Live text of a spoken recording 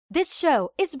This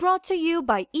show is brought to you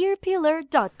by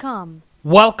earpeeler.com.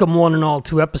 Welcome, one and all,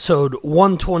 to episode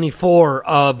 124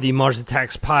 of the Mars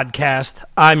Attacks podcast.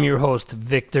 I'm your host,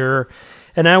 Victor,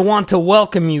 and I want to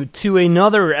welcome you to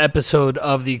another episode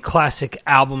of the Classic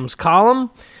Albums column.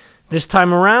 This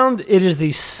time around, it is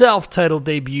the self-titled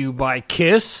debut by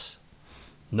Kiss,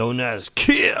 known as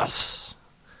Kiss.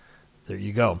 There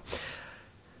you go.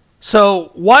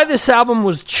 So, why this album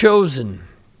was chosen?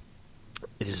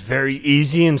 It is very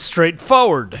easy and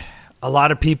straightforward. A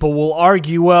lot of people will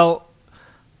argue, well,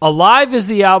 Alive is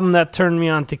the album that turned me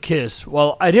on to Kiss.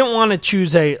 Well, I didn't want to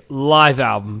choose a live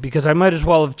album because I might as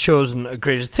well have chosen a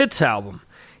greatest hits album.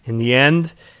 In the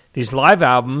end, these live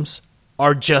albums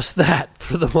are just that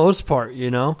for the most part,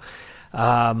 you know.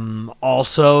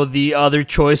 Also, the other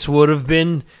choice would have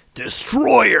been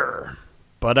Destroyer.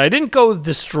 But I didn't go with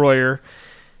Destroyer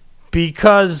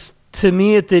because to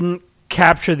me it didn't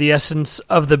capture the essence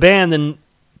of the band. And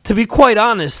to be quite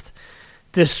honest,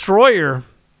 Destroyer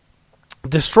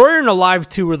and Alive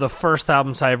 2 were the first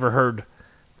albums I ever heard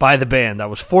by the band. I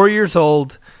was 4 years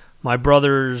old. My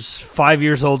brother's 5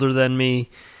 years older than me.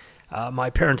 My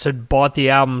parents had bought the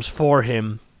albums for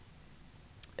him.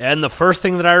 And the first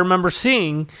thing that I remember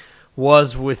seeing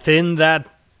was within that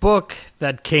book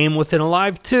that came within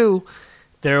Alive 2,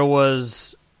 there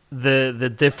was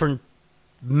the different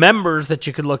members that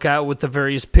you could look at with the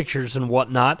various pictures and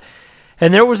whatnot.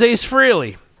 And there was Ace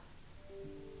Frehley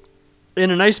in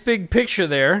a nice big picture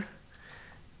there.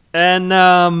 And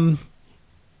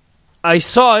I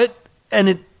saw it, and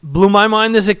it blew my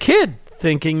mind as a kid,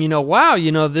 thinking, wow,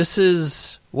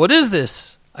 what is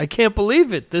this? I can't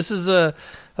believe it. This is a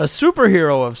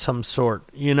superhero of some sort,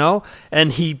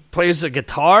 And he plays a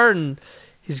guitar, and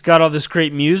he's got all this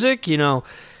great music,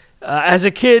 As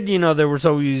a kid, there was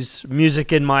always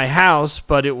music in my house,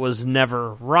 but it was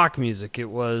never rock music. It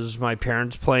was my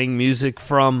parents playing music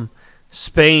from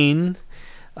Spain,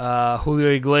 Julio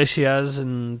Iglesias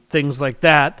and things like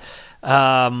that,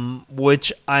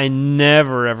 which I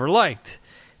never, ever liked.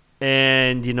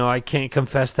 And, I can't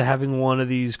confess to having one of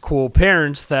these cool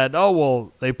parents that,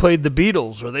 they played the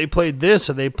Beatles, or they played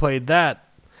this, or they played that.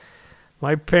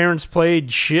 My parents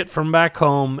played shit from back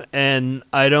home, and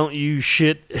I don't use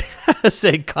shit as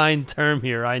a kind term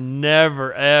here. I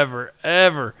never, ever,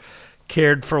 ever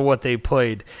cared for what they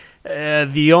played.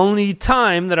 The only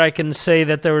time that I can say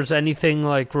that there was anything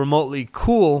like remotely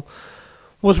cool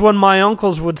was when my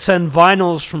uncles would send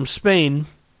vinyls from Spain,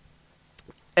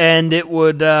 and it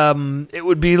would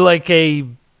be like a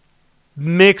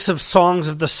mix of songs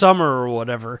of the summer or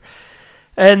whatever,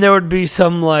 and there would be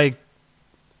some like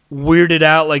weirded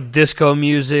out like disco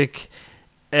music,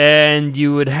 and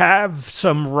you would have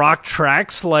some rock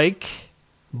tracks like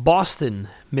Boston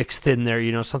mixed in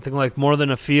there, something like More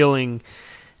Than a Feeling,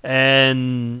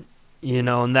 and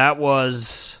and that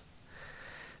was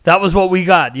what we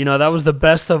got. That was the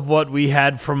best of what we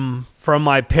had from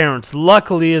my parents.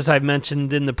 Luckily, as I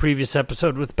mentioned in the previous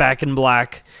episode with Back in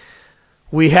Black,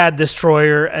 we had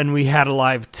Destroyer and we had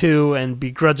Alive 2, and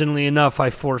begrudgingly enough, I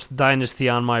forced Dynasty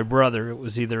on my brother. It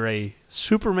was either a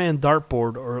Superman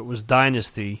dartboard or it was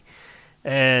Dynasty,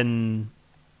 and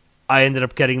I ended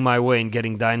up getting my way and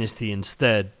getting Dynasty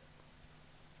instead.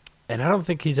 And I don't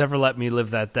think he's ever let me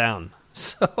live that down.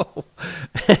 So,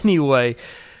 anyway,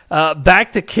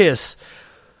 back to Kiss,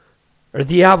 or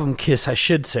the album Kiss, I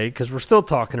should say, because we're still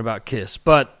talking about Kiss,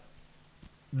 but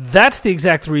that's the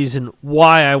exact reason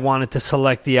why I wanted to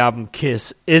select the album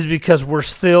Kiss, is because we're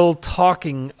still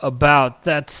talking about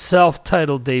that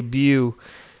self-titled debut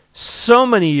so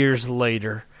many years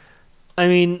later. I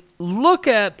mean, look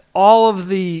at all of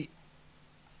the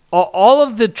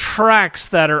tracks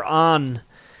that are on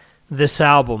this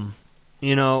album,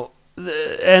 and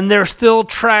there's still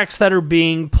tracks that are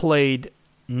being played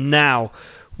now,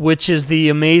 which is the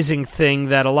amazing thing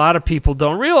that a lot of people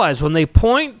don't realize. When they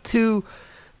point to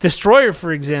Destroyer,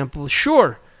 for example,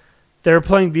 sure, they're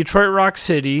playing Detroit Rock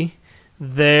City,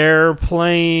 they're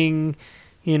playing,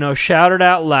 Shout It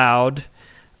Out Loud,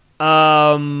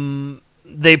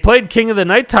 they played King of the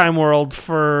Nighttime World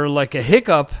for like a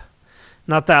hiccup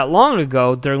not that long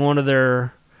ago during one of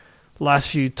their last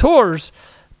few tours,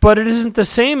 but it isn't the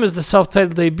same as the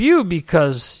self-titled debut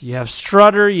because you have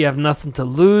Strutter, you have Nothing to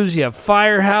Lose, you have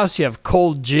Firehouse, you have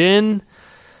Cold Gin.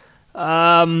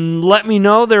 Let Me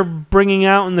Know they're bringing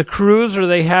out in the cruise, or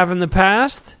they have in the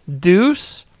past.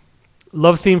 Deuce,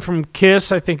 Love Theme from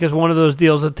Kiss, I think is one of those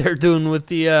deals that they're doing with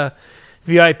the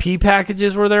VIP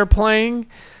packages where they're playing.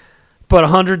 But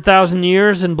 100,000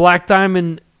 Years and Black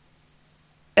Diamond,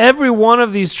 every one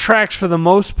of these tracks for the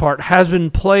most part has been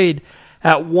played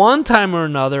at one time or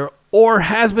another or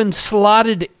has been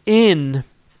slotted in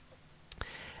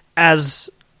as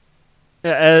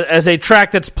a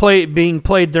track that's being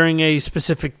played during a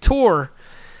specific tour,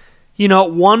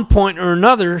 at one point or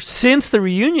another since the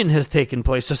reunion has taken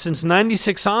place. So since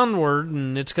 96 onward,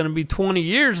 and it's going to be 20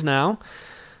 years now,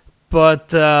 but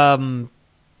they've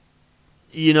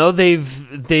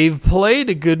played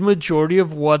a good majority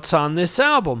of what's on this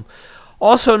album.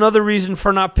 Also, another reason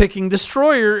for not picking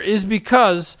Destroyer is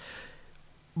because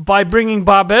by bringing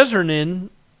Bob Ezrin in,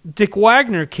 Dick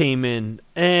Wagner came in,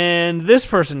 and this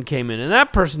person came in, and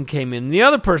that person came in, and the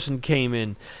other person came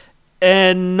in,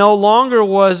 and no longer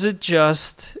was it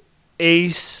just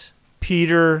Ace,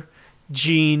 Peter,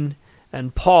 Gene,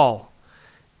 and Paul.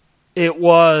 It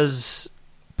was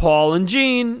Paul and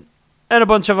Gene and a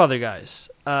bunch of other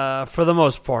guys, for the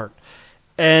most part.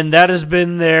 And that has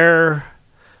been their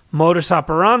modus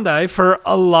operandi for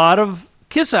a lot of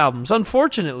Kiss albums.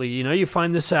 Unfortunately, you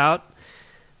find this out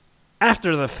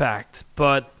after the fact.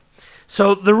 But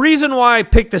so the reason why I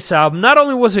picked this album, not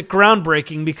only was it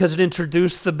groundbreaking because it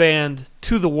introduced the band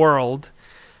to the world,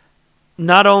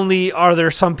 not only are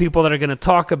there some people that are going to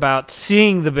talk about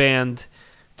seeing the band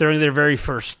during their very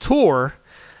first tour,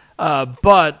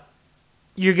 but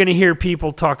you're going to hear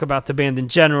people talk about the band in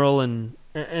general and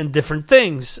different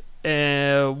things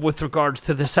with regards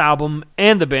to this album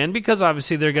and the band, because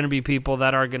obviously there are going to be people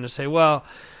that are going to say, well,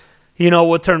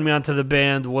 what turned me onto the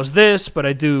band was this, but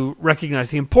I do recognize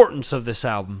the importance of this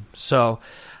album. So,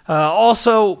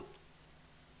 also,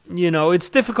 it's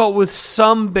difficult with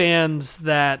some bands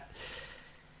that,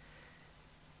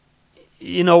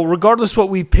 regardless what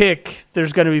we pick,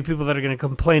 there's going to be people that are going to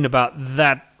complain about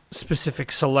that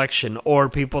specific selection, or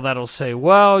people that'll say,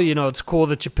 well, it's cool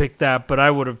that you picked that, but I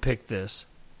would have picked this.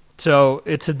 So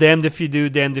it's a damned if you do,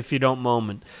 damned if you don't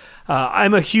moment.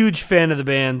 I'm a huge fan of the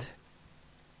band.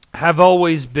 Have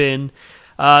always been.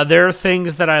 There are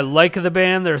things that I like of the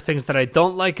band. There are things that I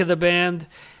don't like of the band.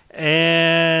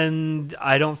 And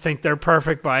I don't think they're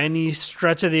perfect by any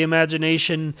stretch of the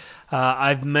imagination.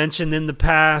 I've mentioned in the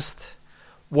past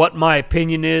what my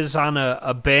opinion is on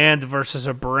a band versus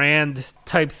a brand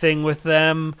type thing with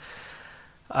them.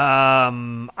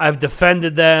 I've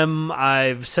defended them.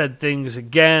 I've said things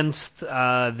against.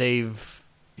 They've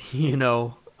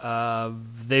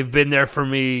been there for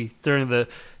me during the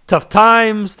tough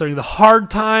times, during the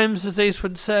hard times, as Ace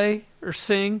would say or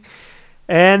sing.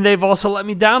 And they've also let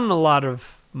me down in a lot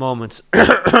of moments.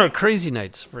 Crazy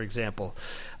Nights, for example.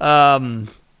 But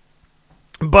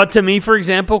to me, for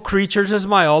example, Creatures is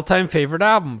my all-time favorite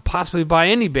album, possibly by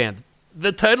any band.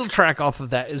 The title track off of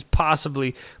that is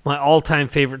possibly my all-time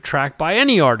favorite track by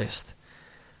any artist.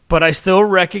 But I still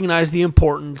recognize the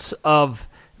importance of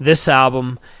this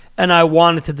album, and I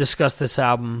wanted to discuss this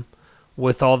album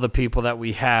with all the people that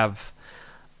we have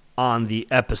on the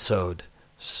episode.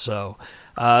 So,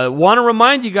 want to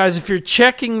remind you guys, if you're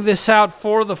checking this out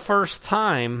for the first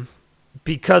time,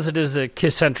 because it is a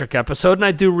Kiss-centric episode, and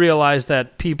I do realize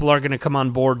that people are going to come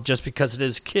on board just because it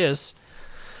is Kiss,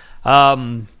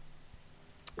 that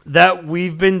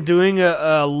we've been doing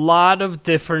a lot of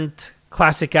different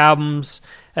classic albums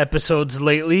episodes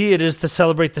lately. It is to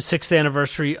celebrate the 6th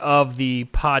anniversary of the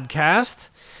podcast.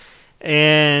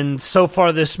 And so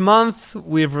far this month,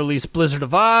 we've released Blizzard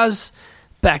of Oz,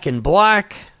 Back in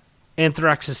Black,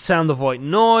 Anthrax's Sound of White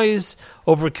Noise,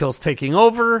 Overkill's Taking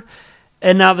Over,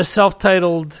 and now the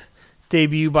self-titled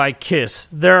debut by Kiss.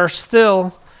 There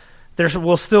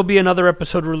will still be another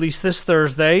episode released this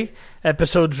Thursday,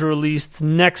 episodes released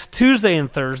next Tuesday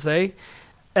and Thursday,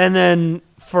 and then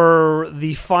for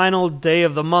the final day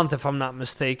of the month, if I'm not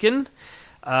mistaken,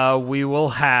 we will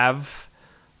have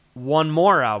one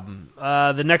more album.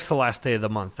 The next to last day of the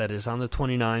month, that is, on the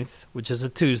 29th, which is a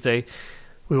Tuesday,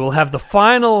 we will have the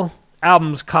final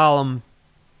albums column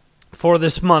for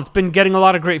this month. Been getting a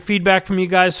lot of great feedback from you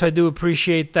guys, so I do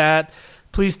appreciate that.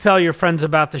 Please tell your friends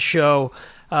about the show.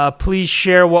 Please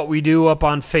share what we do up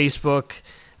on Facebook,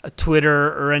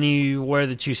 Twitter, or anywhere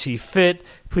that you see fit.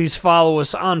 Please follow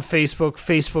us on Facebook,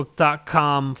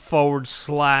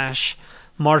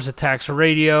 facebook.com/Mars Attacks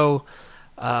Radio.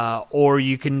 Or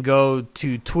you can go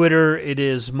to Twitter. It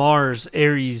is Mars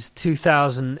Aries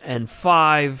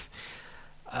 2005.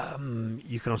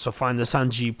 You can also find this on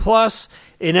G+.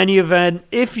 In any event,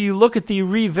 if you look at the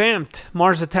revamped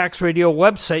Mars Attacks Radio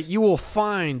website, you will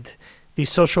find the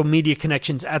social media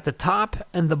connections at the top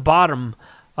and the bottom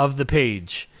of the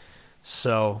page.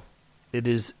 So it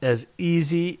is as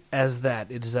easy as that.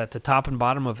 It is at the top and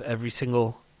bottom of every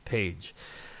single page.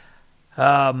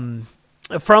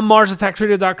 from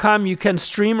MarsAttacksRadio.com. You can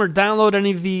stream or download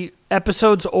any of the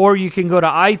episodes, or you can go to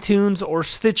iTunes or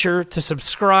Stitcher to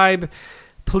subscribe.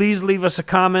 Please leave us a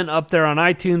comment up there on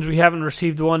iTunes. We haven't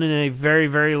received one in a very,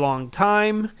 very long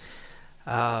time.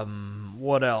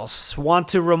 What else? Want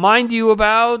to remind you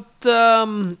about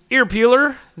Ear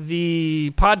Peeler,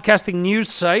 the podcasting news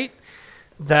site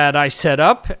that I set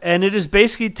up, and it is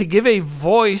basically to give a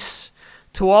voice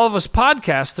to all of us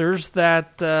podcasters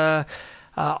that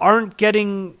aren't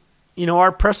getting,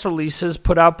 our press releases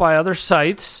put out by other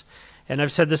sites. And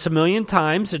I've said this a million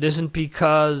times. It isn't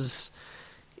because,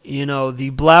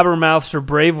 the blabbermouths or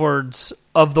brave words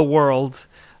of the world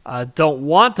don't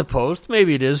want to post.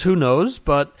 Maybe it is. Who knows?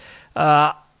 But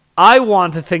I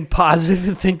want to think positive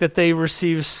and think that they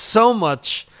receive so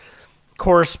much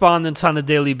correspondence on a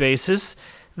daily basis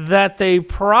that they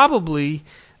probably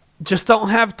just don't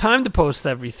have time to post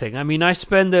everything. I mean, I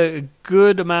spend a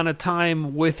good amount of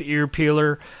time with Ear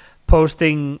Peeler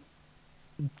posting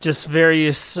just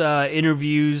various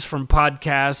interviews from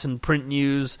podcasts and print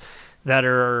news that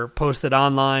are posted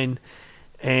online,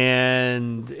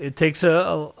 and it takes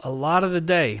a lot of the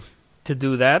day to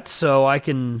do that. So I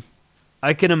can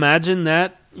imagine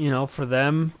that, for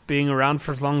them being around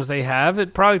for as long as they have,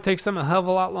 it probably takes them a hell of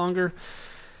a lot longer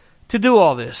to do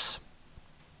all this.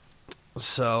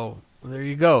 So there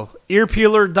you go.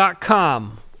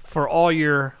 Earpeeler.com for all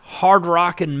your hard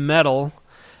rock and metal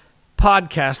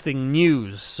podcasting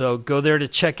news. So go there to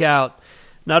check out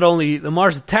not only the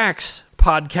Mars Attacks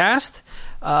podcast,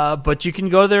 but you can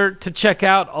go there to check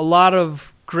out a lot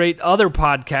of great other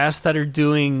podcasts that are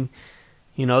doing,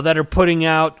 that are putting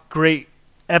out great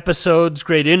episodes,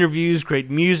 great interviews, great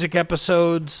music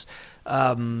episodes,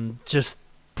 just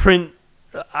print.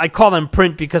 I call them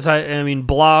print because I mean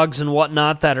blogs and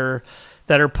whatnot that are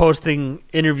posting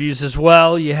interviews as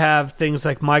well. You have things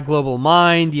like My Global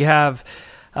Mind. You have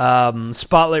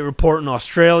Spotlight Report in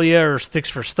Australia, or Sticks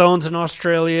for Stones in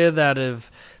Australia, that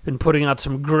have been putting out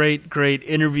some great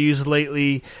interviews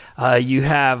lately. You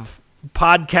have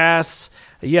podcasts.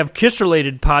 You have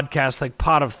Kiss-related podcasts like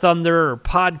Pod of Thunder or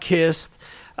Podkissed.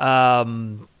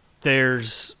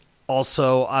 There's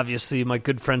also, obviously, my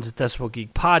good friends at Decibel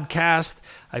Geek Podcast.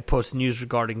 I post news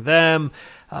regarding them.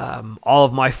 All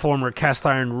of my former Cast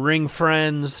Iron Ring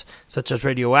friends, such as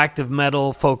Radioactive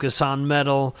Metal, Focus on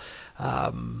Metal,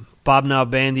 Bob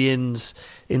Nalbandian's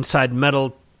Inside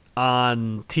Metal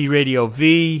on T-Radio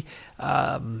V,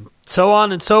 so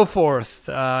on and so forth.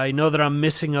 I know that I'm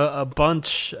missing a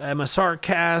bunch. MSR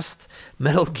Cast,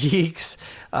 Metal Geeks.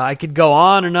 I could go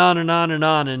on and on and on and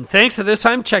on. And thanks to this,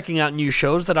 I'm checking out new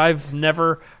shows that I've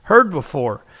never heard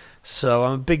before. So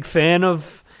I'm a big fan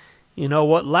of,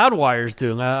 what Loudwire's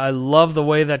doing. I love the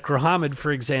way that Grahamid,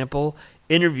 for example,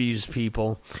 interviews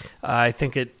people. I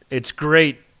think it's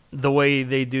great the way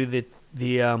they do the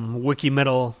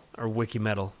Wikimetal.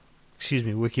 Wikimetal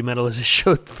is a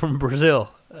show from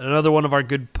Brazil. Another one of our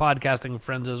good podcasting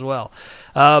friends as well.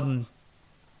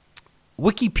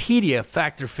 Wikipedia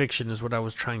Fact or Fiction is what I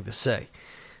was trying to say.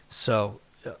 So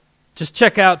just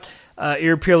check out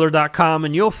earpeeler.com,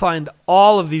 and you'll find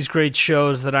all of these great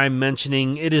shows that I'm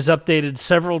mentioning. It is updated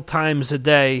several times a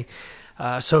day.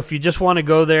 So if you just want to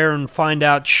go there and find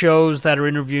out shows that are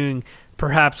interviewing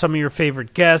perhaps some of your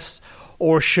favorite guests,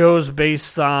 or shows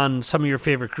based on some of your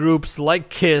favorite groups, like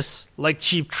Kiss, like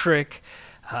Cheap Trick,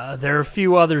 there are a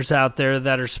few others out there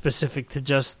that are specific to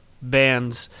just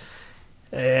bands.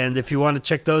 And if you want to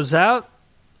check those out,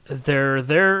 they're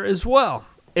there as well.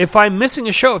 If I'm missing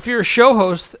a show, if you're a show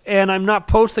host and I'm not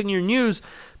posting your news,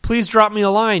 please drop me a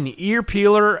line,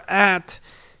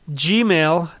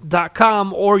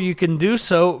 earpeeler@gmail.com, or you can do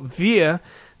so via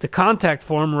the contact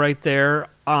form right there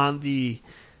on the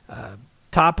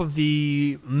top of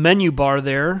the menu bar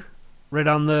there, right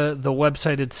on the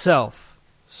website itself.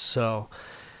 So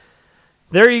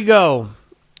there you go.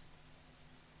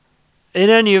 In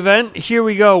any event, here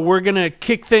we go. We're going to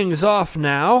kick things off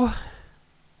now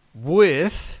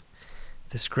with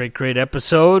this great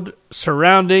episode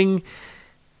surrounding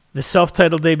the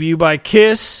self-titled debut by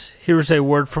Kiss. Here's a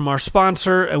word from our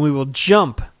sponsor, and we will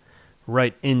jump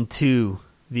right into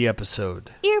the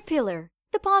episode. Earpeeler,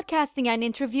 the podcasting and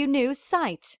interview news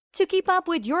site. To keep up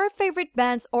with your favorite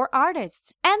bands or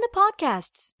artists and the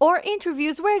podcasts or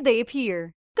interviews where they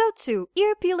appear, go to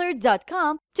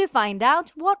earpeeler.com to find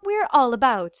out what we're all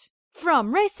about.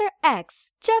 From Racer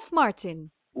X, Jeff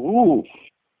Martin. Ooh.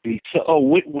 So,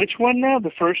 which one now? The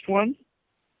first one?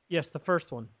 Yes, the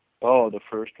first one. Oh, the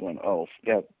first one. Oh,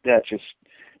 that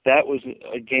was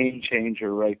a game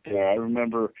changer right there. I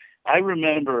remember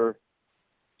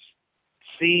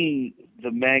seeing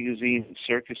the magazine,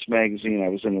 Circus Magazine. I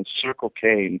was in a Circle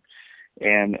K,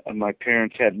 and my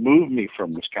parents had moved me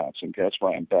from Wisconsin. That's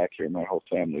why I'm back here. My whole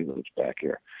family lives back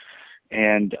here.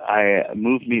 And I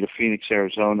moved me to Phoenix,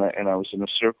 Arizona, and I was in a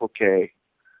Circle K.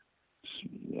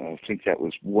 I think that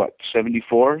was,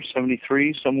 74,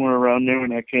 73, somewhere around there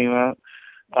when that came out.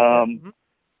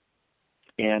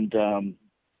 And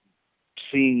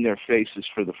seeing their faces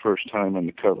for the first time on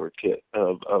the cover kit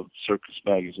of Circus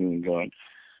Magazine and going,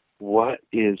 what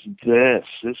is this?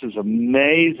 This is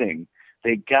amazing.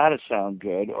 They got to sound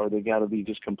good or they got to be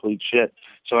just complete shit.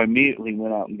 So I immediately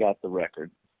went out and got the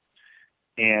record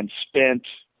and spent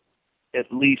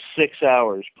at least 6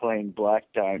 hours playing Black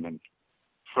Diamond,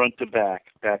 front to back,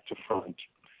 back to front.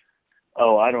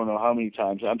 Oh, I don't know how many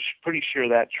times. I'm pretty sure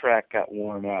that track got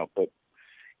worn out, but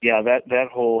yeah, that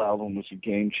whole album was a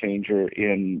game changer.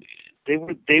 They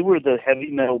were the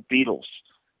heavy metal Beatles,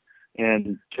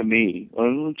 and to me,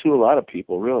 well, to a lot of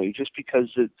people, really, just because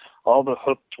all the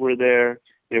hooks were there.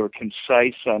 They were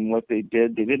concise on what they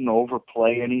did. They didn't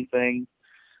overplay anything.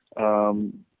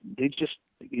 They just,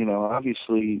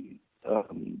 obviously,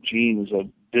 Gene is a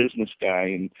business guy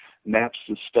and maps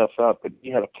his stuff up, but he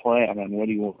had a plan on what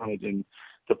he wanted, and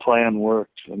the plan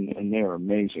worked, and they're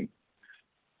amazing.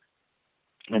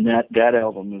 And that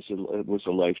album was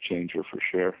a life changer for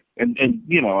sure. And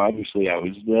obviously I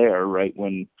was there right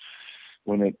when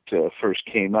it first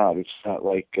came out. It's not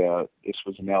like this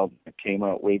was an album that came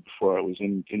out way before I was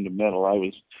into metal. I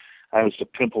was a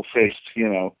pimple-faced,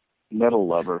 metal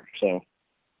lover. So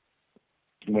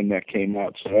when that came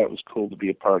out, so that was cool to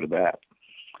be a part of that.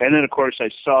 And then of course I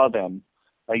saw them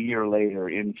a year later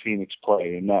in Phoenix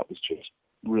play, and that was just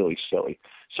really silly.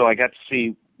 So I got to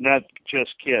see not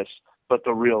just Kiss, but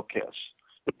the real Kiss,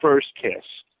 the first Kiss.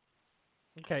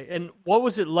 Okay, and what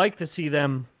was it like to see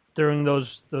them during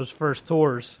those first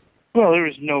tours? Well, there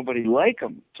was nobody like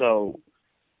them, so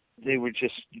they were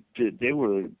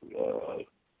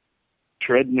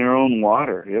treading their own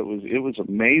water. It was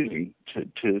amazing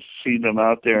to see them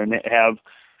out there and have,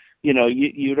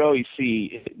 you'd always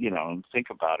see, think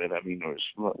about it. I mean, there was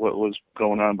what was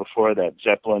going on before that,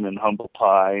 Zeppelin and Humble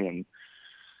Pie, and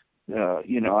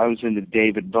I was into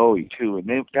David Bowie too,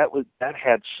 and that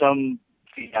had some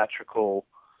theatrical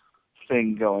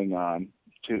thing going on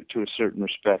to a certain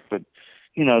respect, but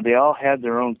they all had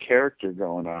their own character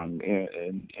going on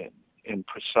and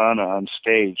persona on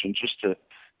stage, and just to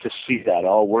see that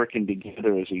all working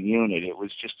together as a unit, it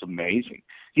was just amazing.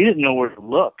 You didn't know where to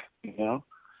look, it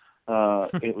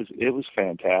was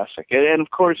fantastic, and of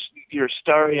course you're a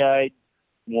starry-eyed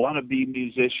wannabe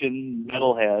musician,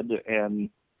 metalhead, and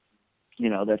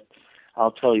that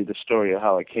I'll tell you the story of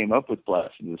how I came up with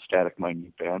Blasted the Static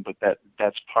Minute Band, but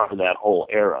that's part of that whole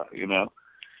era,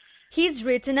 He's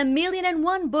written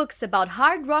 1,000,001 books about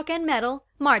hard rock and metal,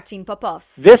 Martin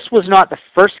Popov. This was not the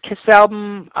first Kiss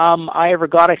album I ever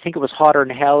got. I think it was Hotter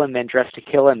Than Hell and then Dressed to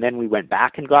Kill, and then we went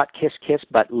back and got Kiss Kiss,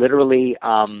 but literally,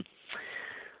 I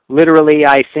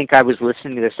think I was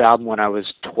listening to this album when I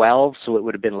was 12, so it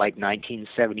would have been like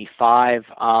 1975.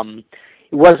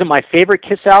 It wasn't my favorite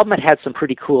Kiss album. It had some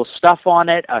pretty cool stuff on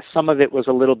it. Some of it was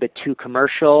a little bit too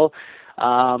commercial.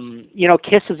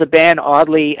 Kiss as a band,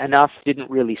 oddly enough, didn't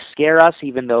really scare us,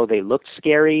 even though they looked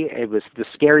scary. The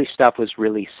scary stuff was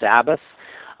really Sabbath.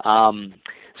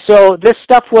 So this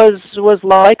stuff was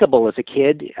likable as a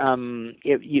kid.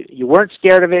 You weren't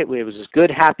scared of it. It was good,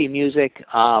 happy music.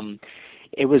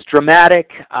 It was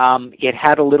dramatic. It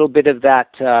had a little bit of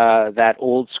that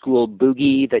old school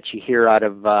boogie that you hear out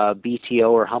of BTO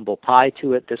or Humble Pie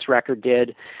to it. This record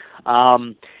did.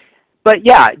 But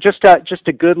yeah, just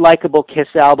a good, likable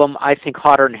Kiss album. I think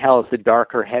Hotter Than Hell is the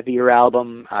darker, heavier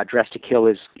album. Dressed to Kill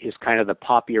is kind of the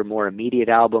poppier, more immediate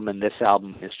album, and this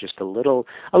album is just a little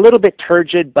bit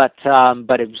turgid, but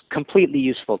it was completely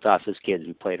useful to us as kids.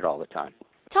 We played it all the time.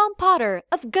 Tom Potter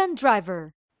of Gun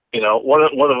Driver. One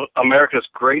of America's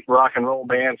great rock and roll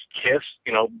bands, Kiss,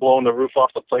 blowing the roof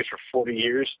off the place for 40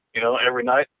 years, every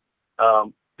night.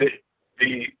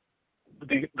 The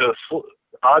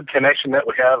odd connection that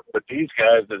we have with these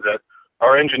guys is that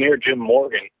our engineer, Jim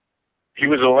Morgan, he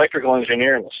was an electrical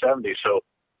engineer in the 70s, so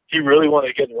he really wanted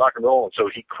to get into rock and roll, and so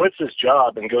he quits his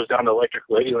job and goes down to Electric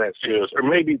Ladyland Studios, or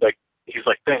maybe he's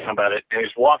thinking about it, and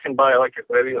he's walking by Electric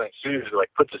Ladyland Studios, and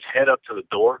puts his head up to the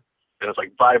door, and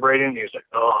it's vibrating, and he's like,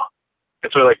 oh.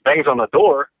 And so he bangs on the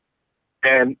door,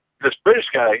 and this British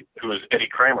guy, who was Eddie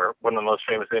Kramer, one of the most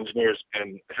famous engineers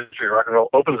in the history of rock and roll,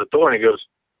 opens the door, and he goes,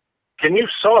 can you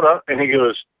solder? And he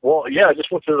goes, well, yeah, I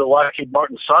just went to the Lockheed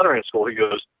Martin soldering school. He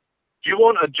goes, do you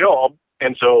want a job?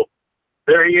 And so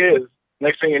there he is,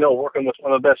 next thing you know, working with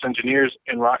one of the best engineers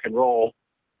in rock and roll,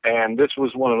 and this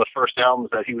was one of the first albums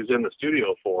that he was in the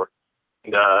studio for.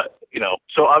 And,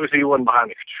 so obviously he wasn't behind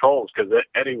the controls because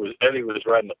Eddie was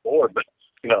riding the board. But,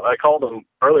 I called him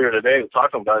earlier today to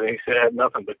talk to him about it, and he said he had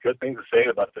nothing but good things to say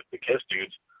about the Kiss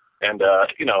dudes. And,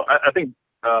 I think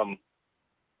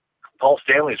Paul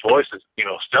Stanley's voice is,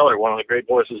 stellar, one of the great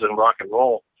voices in rock and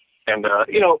roll. And,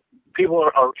 people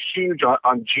are huge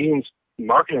on Gene's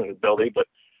marketing ability, but,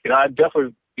 I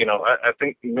definitely, I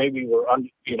think maybe we're,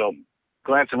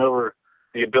 glancing over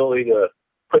the ability to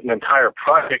put an entire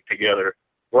project together,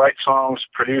 write songs,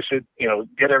 produce it,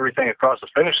 get everything across the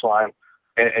finish line,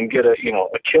 and get a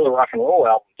killer rock and roll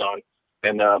album done.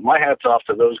 And my hat's off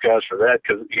to those guys for that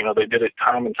because, they did it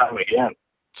time and time again.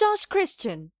 Josh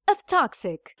Christian of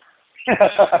Toxic.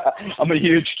 I'm a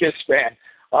huge Kiss fan.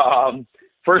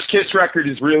 First Kiss record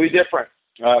is really different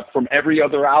from every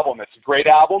other album. It's a great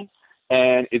album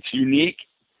and it's unique,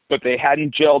 but they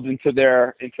hadn't gelled into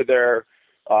their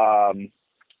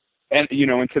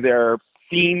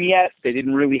theme yet. They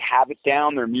didn't really have it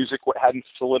down. Their music hadn't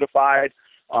solidified,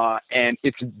 and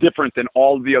it's different than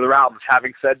all of the other albums.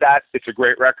 Having said that, it's a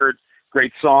great record,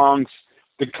 great songs.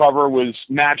 The cover was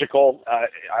magical.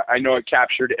 I know it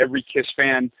captured every Kiss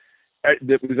fan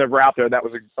that was ever out there. That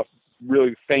was a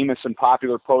really famous and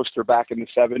popular poster back in the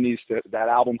 70s, that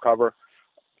album cover.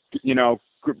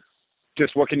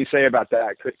 Just what can you say about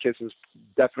that? Kiss is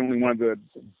definitely one of the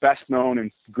best known and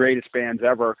greatest bands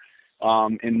ever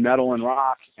in metal and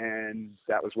rock, and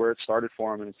that was where it started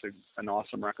for them, and it's an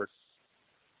awesome record.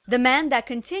 The man that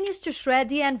continues to shred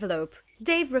the envelope,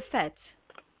 Dave Raffett.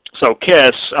 So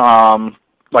Kiss,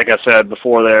 like I said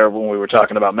before there when we were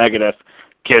talking about Megadeth,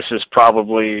 Kiss is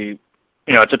probably,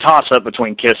 it's a toss-up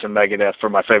between Kiss and Megadeth for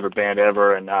my favorite band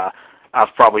ever, and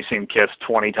I've probably seen Kiss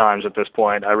 20 times at this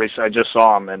point. I just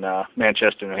saw them in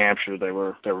Manchester, New Hampshire. They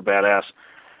were badass.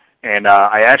 And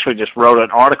I actually just wrote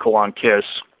an article on Kiss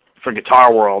for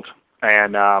Guitar World,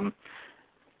 and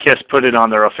Kiss put it on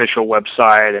their official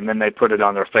website, and then they put it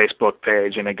on their Facebook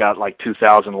page, and it got like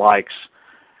 2,000 likes.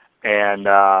 And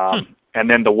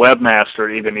then the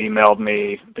webmaster even emailed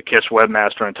me, the Kiss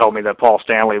webmaster, and told me that Paul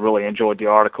Stanley really enjoyed the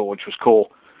article, which was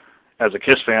cool. As a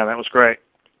Kiss fan, that was great.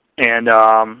 And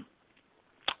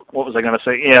what was I going to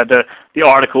say? Yeah, the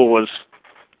article was,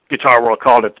 Guitar World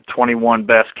called it the 21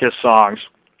 best Kiss songs.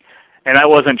 And I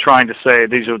wasn't trying to say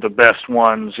these are the best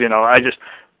ones,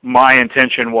 my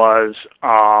intention was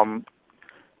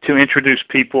to introduce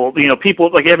people,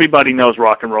 people, like everybody knows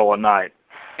Rock and Roll at Night.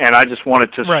 And I just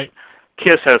wanted to, right.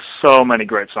 Kiss has so many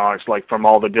great songs, like from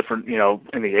all the different, in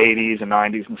the 80s and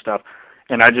 90s and stuff.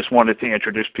 And I just wanted to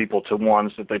introduce people to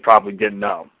ones that they probably didn't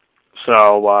know.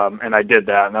 So, and I did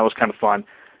that, and that was kind of fun,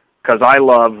 because I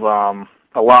love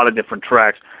a lot of different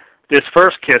tracks. This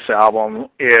first Kiss album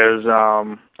is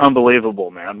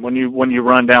unbelievable, man. When you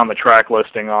run down the track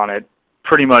listing on it,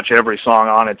 pretty much every song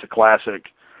on it's a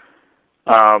classic.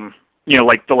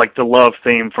 Like the love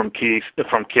theme from Kiss.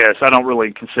 I don't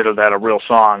really consider that a real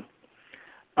song.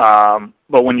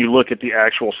 But when you look at the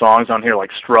actual songs on here,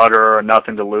 like Strutter,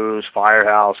 Nothing to Lose,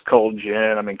 Firehouse, Cold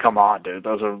Gin, I mean, come on, dude,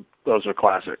 those are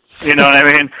classics. You know what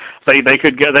I mean? They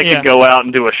could go out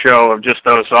and do a show of just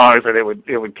those songs, and it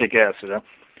would kick ass,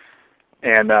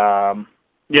 And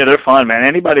they're fun, man.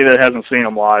 Anybody that hasn't seen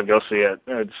them live, go see it.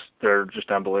 They're just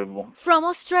unbelievable. From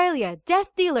Australia,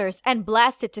 Death Dealers and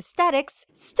Blasted to Statics,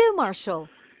 Stu Marshall.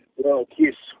 Well,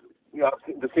 Kiss.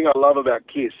 The thing I love about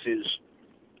Kiss is,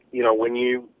 when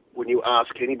you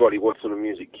ask anybody what sort of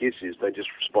music Kiss is, they just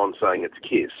respond saying it's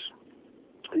Kiss.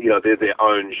 They're their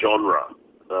own genre.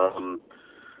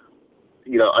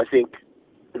 I think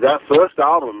that first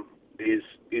album is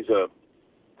a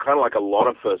kind of like a lot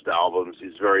of first albums,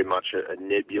 is very much a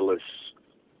nebulous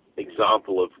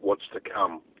example of what's to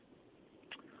come.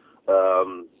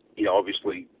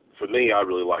 Obviously, for me, I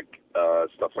really like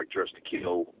stuff like Dress to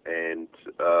Kill, and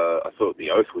I thought The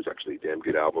Oath was actually a damn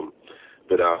good album.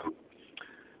 But,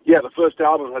 the first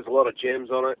album has a lot of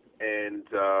gems on it, and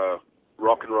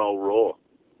rock and roll raw,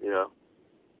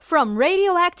 From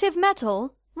Radioactive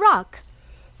Metal, Rock.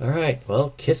 All right,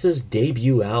 well, Kiss's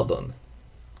debut album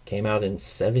came out in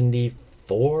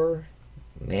 1974.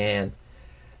 Man,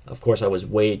 of course I was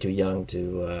way too young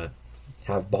to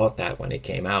have bought that when it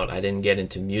came out. I didn't get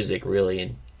into music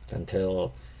really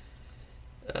until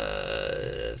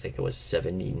I think it was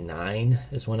 1979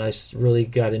 is when I really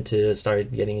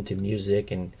started getting into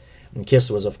music, and Kiss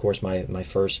was of course my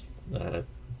first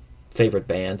favorite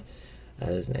band,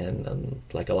 and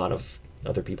like a lot of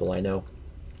other people I know.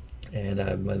 And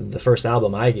the first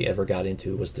album I ever got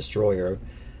into was Destroyer.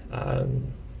 I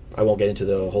won't get into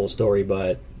the whole story,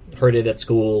 but heard it at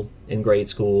school, in grade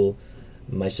school,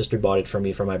 My sister bought it for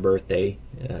me for my birthday.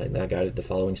 I got it the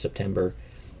following September,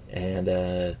 and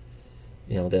then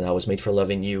I Was Made for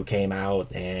Loving You came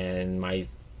out, and my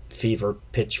fever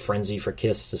pitch frenzy for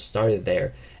Kiss just started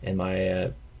there. And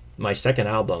my second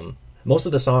album, most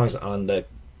of the songs on the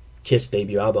Kiss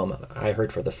debut album I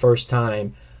heard for the first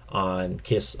time on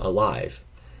Kiss Alive.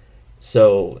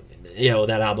 So,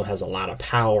 that album has a lot of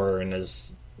power, and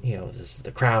there's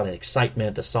the crowd and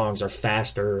excitement. The songs are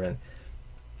faster, and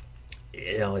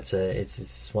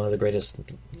it's one of the greatest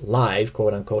live,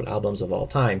 quote unquote, albums of all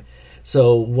time.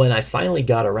 So when I finally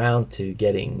got around to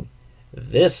getting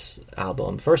this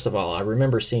album, first of all, I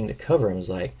remember seeing the cover and was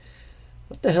like,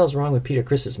 what the hell's wrong with Peter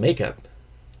Criss's makeup?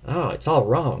 Oh, it's all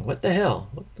wrong. What the hell?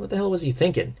 What the hell was he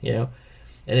thinking? And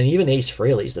then even Ace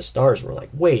Frehley's, the stars were like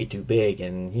way too big,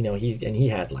 and he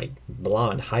had like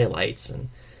blonde highlights, and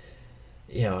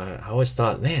I always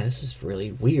thought, man, this is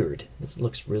really weird. This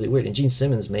looks really weird. And Gene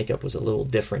Simmons' makeup was a little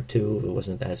different too. It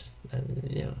wasn't as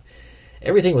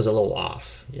everything was a little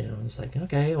off. It's like,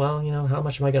 okay, well, how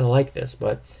much am I going to like this?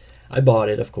 But I bought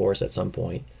it, of course, at some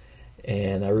point,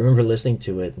 and I remember listening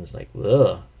to it and was like,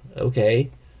 ugh, okay,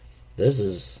 this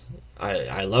is.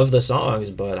 I love the songs,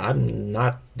 but I'm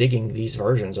not digging these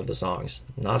versions of the songs.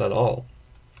 Not at all.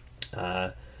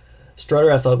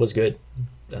 Strutter I thought was good.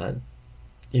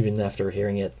 Even after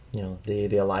hearing it,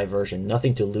 the live version,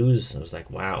 Nothing to Lose, I was like,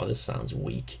 wow, this sounds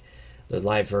weak. The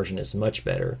live version is much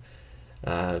better.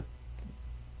 I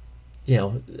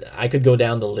could go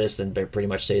down the list and pretty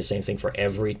much say the same thing for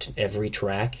every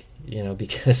track,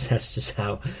 because that's just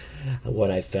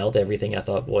what I felt. Everything I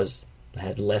thought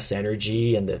had less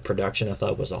energy, and the production I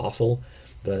thought was awful.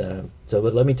 But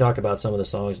let me talk about some of the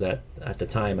songs that at the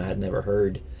time I had never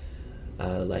heard,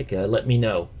 like Let Me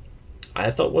Know. I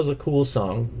thought was a cool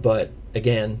song, but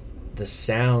again, the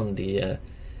sound, the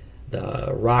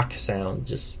rock sound,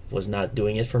 just was not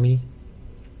doing it for me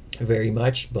very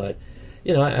much. But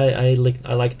I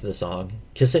liked the song.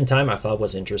 Kiss in Time I thought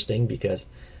was interesting because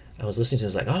I was listening to it, I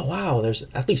was like, oh wow, there's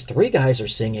at least 3 guys are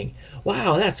singing.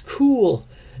 Wow, that's cool.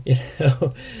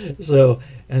 So,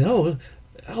 and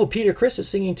oh, Peter Criss is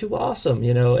singing too, awesome.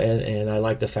 And I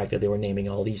like the fact that they were naming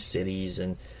all these cities,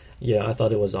 and I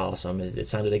thought it was awesome. It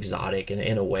sounded exotic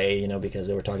in a way, because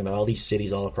they were talking about all these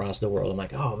cities all across the world. I'm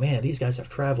like, oh man, these guys have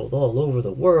traveled all over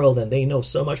the world, and they know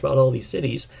so much about all these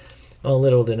cities. Well,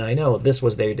 little did I know, this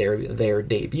was their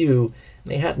debut.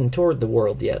 They hadn't toured the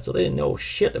world yet, so they didn't know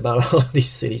shit about all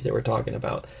these cities they were talking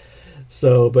about.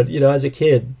 So, but as a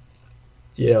kid,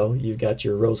 you got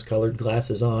your rose-colored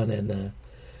glasses on, and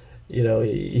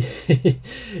you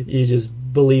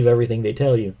just believe everything they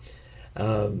tell you.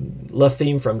 Love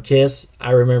Theme from Kiss,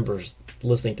 I remember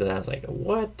listening to that. I was like,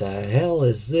 what the hell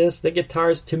is this? The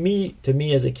guitars, to me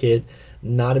as a kid,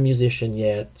 not a musician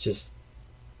yet, just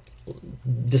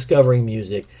discovering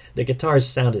music, the guitars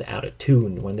sounded out of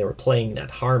tune when they were playing that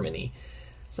harmony.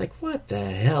 It's like, what the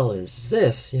hell is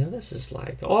this? This is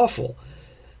like awful.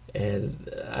 And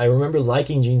I remember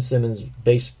liking Gene Simmons'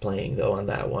 bass playing though on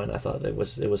that one. I thought it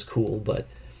was cool, but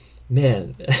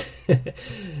man,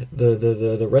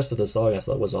 the rest of the song I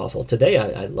thought was awful. Today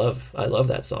I love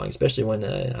that song, especially when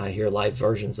I hear live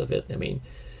versions of it. I mean,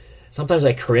 sometimes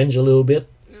I cringe a little bit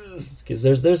because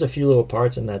there's a few little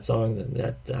parts in that song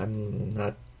that I'm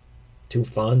not too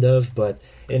fond of, but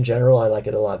in general I like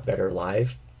it a lot better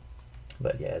live.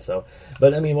 But yeah,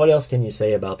 but I mean, what else can you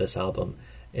say about this album?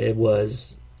 It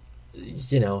was,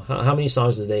 how many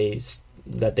songs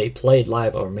that they played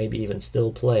live, or maybe even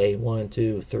still play? 1,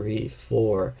 2, 3,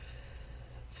 4,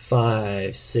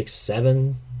 5, 6,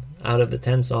 7 out of the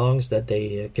 10 songs that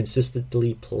they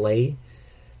consistently play,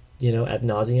 ad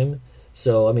nauseum.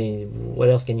 So I mean, what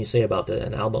else can you say about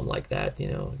an album like that?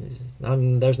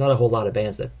 There's not a whole lot of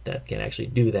bands that can actually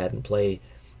do that and play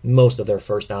most of their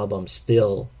first album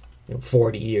still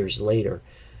 40 years later.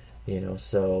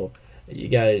 So you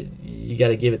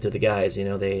gotta give it to the guys.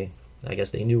 I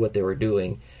guess they knew what they were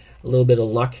doing. A little bit of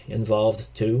luck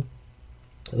involved too,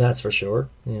 that's for sure.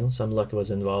 Some luck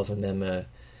was involved in them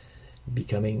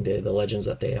becoming the legends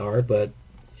that they are. But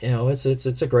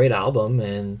it's a great album,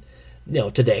 and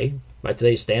today, by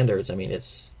today's standards, I mean it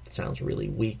sounds really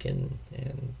weak and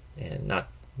not,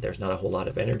 there's not a whole lot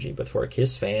of energy. But for a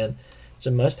Kiss fan, it's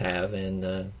a must-have, and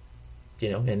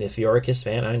and if you're a Kiss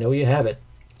fan, I know you have it.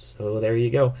 So there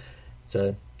you go. It's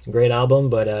a great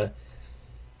album, but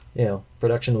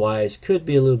production-wise, could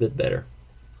be a little bit better.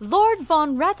 Lord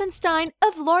Von Rathenstein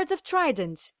of Lords of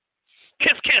Trident.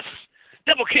 Kiss, kiss,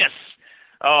 double kiss.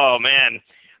 Oh man,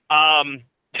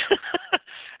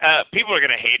 people are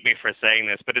gonna hate me for saying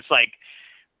this, but it's like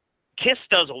Kiss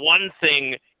does one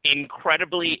thing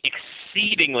incredibly,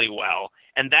 exceedingly well,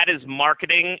 and that is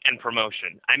marketing and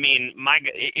promotion. I mean,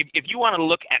 if you want to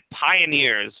look at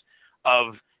pioneers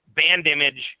of band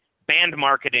image, band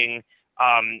marketing,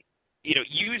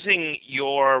 using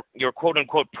your quote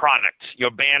unquote product,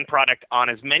 your band product, on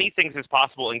as many things as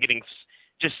possible and getting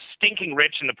just stinking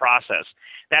rich in the process.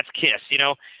 That's Kiss,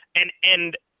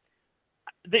 and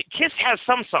the Kiss has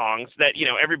some songs that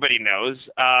everybody knows,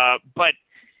 but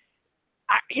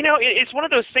it's one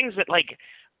of those things that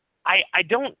I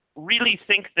don't really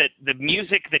think that the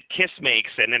music that Kiss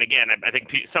makes, and then again, I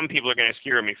think some people are going to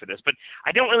skewer me for this, but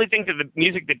I don't really think that the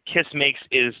music that Kiss makes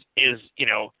is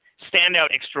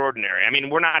standout extraordinary. I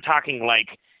mean, we're not talking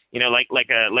like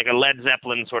a Led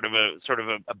Zeppelin sort of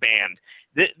a band.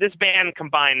 This band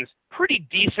combines pretty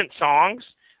decent songs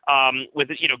with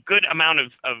good amount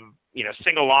of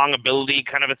sing-along ability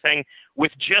kind of a thing,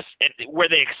 with just where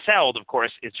they excelled, of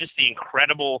course, is just the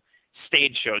incredible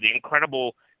stage show, the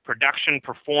incredible production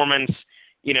performance.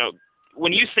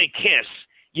 When you say Kiss,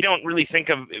 you don't really think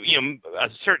of a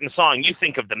certain song. You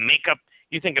think of the makeup,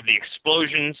 you think of the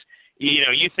explosions,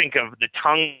 you think of the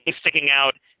tongue sticking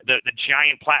out, the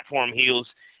giant platform heels.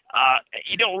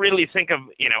 You don't really think of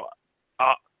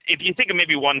if you think of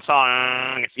maybe one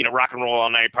song, it's Rock and Roll All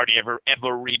Night, Party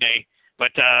Every Day,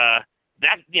 but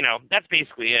that's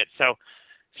basically it. So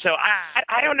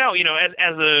I don't know.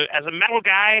 As a metal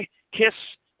guy, Kiss,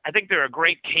 I think they're a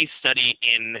great case study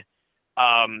in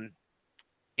how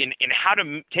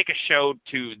to take a show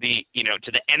to the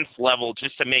nth level,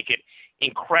 just to make it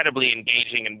incredibly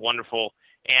engaging and wonderful,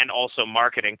 and also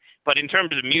marketing. But in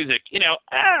terms of music,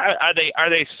 are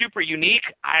they super unique?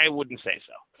 I wouldn't say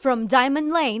so. From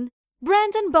Diamond Lane,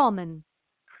 Brandon Bowman.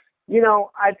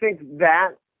 I think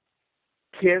that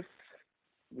Kiss,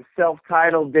 the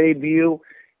self-titled debut,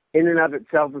 in and of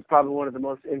itself is probably one of the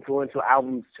most influential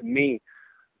albums to me.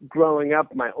 Growing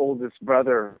up, my oldest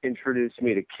brother introduced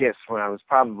me to Kiss when I was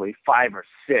probably 5 or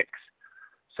 6.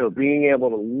 So being able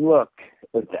to look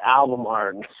at the album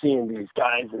art and seeing these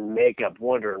guys in makeup,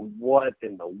 wondering what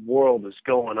in the world is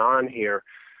going on here,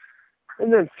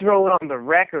 and then throw it on the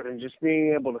record and just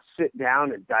being able to sit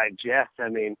down and digest. I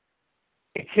mean,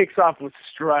 it kicks off with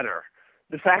Strutter.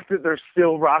 The fact that they're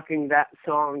still rocking that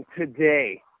song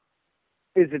today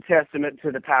is a testament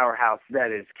to the powerhouse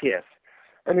that is Kiss.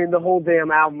 I mean, the whole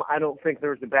damn album, I don't think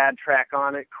there's a bad track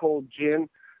on it. Cold Gin,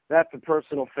 that's a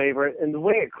personal favorite. And the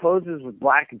way it closes with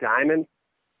Black Diamond,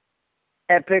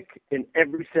 epic in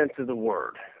every sense of the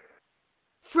word.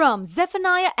 From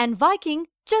Zephaniah and Viking,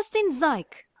 Justin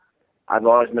Zyke. I've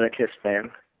always been a Kiss fan.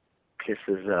 Kiss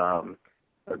is a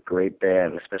great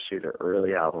band, especially their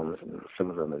early albums and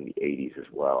some of them in the 80s as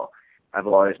well. I've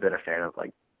always been a fan of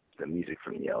the music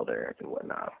from Yell there and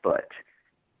whatnot, but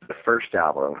the first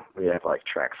album, we have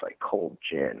tracks like Cold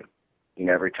Gin.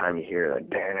 Every time you hear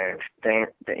dan,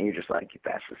 you're just like,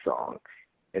 that's the song.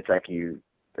 It's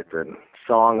it's a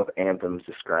song of anthems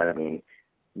describing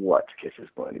what Kiss is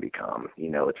going to become.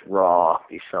 It's raw.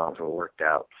 These songs were worked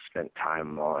out, spent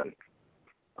time on.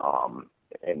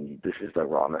 And this is the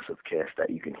rawness of Kiss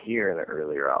that you can hear in the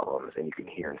earlier albums, and you can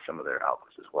hear in some of their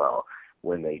albums as well,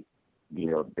 when they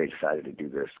decided to do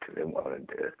this because they wanted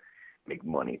to make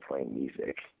money playing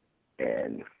music.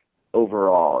 And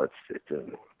overall, it's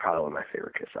probably one of my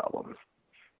favorite Kiss albums.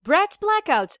 Brett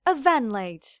Blackout of Van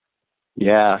Late.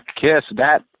 Yeah, Kiss,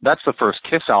 that's the first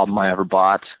Kiss album I ever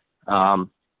bought, and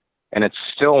it's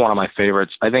still one of my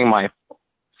favorites. I think my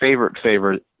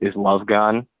favorite is Love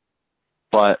Gun,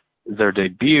 but their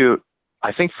debut,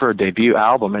 I think for a debut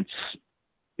album,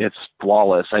 it's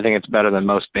flawless. I think it's better than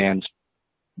most bands'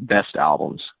 best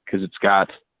albums because it's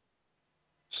got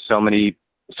so many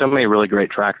really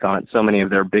great tracks on it. So many of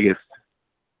their biggest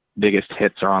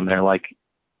hits are on there, like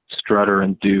Strutter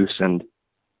and Deuce, and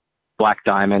Black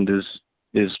Diamond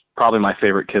is probably my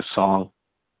favorite Kiss song.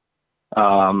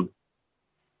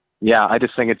 Yeah, I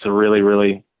just think it's a really,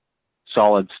 really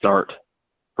solid start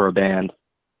for a band.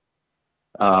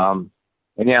 And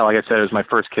yeah, like I said, it was my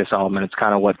first Kiss album, and it's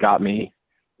kind of what got me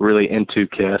really into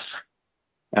Kiss.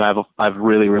 And I've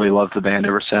really, really loved the band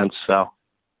ever since. So,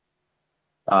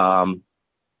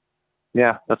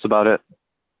 yeah, that's about it.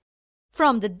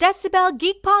 From the Decibel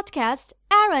Geek Podcast,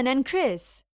 Aaron and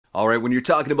Chris. All right, when you're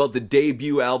talking about the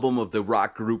debut album of the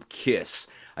rock group Kiss,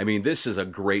 I mean, this is a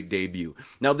great debut.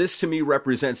 Now, this to me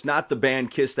represents not the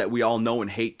band Kiss that we all know and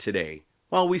hate today,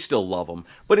 Well, we still love them,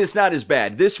 but it's not as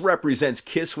bad. This represents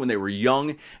Kiss when they were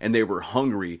young and they were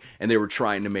hungry and they were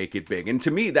trying to make it big. And to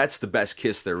me, that's the best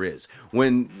Kiss there is.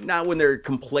 Not when they're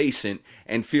complacent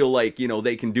and feel like,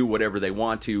 they can do whatever they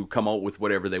want to, come out with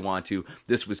whatever they want to.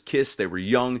 This was Kiss. They were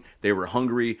young. They were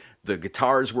hungry. The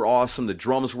guitars were awesome. The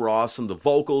drums were awesome. The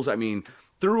vocals,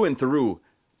 through and through.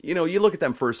 You look at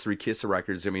them first 3 Kiss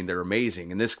records, they're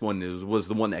amazing. And this one was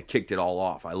the one that kicked it all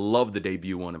off. I love the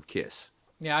debut one of Kiss.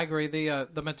 Yeah, I agree.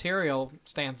 The material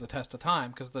stands the test of time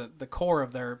because the core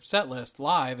of their set list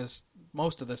live is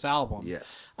most of this album.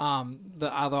 Yes.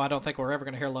 Although I don't think we're ever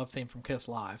going to hear Love Theme from Kiss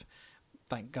live.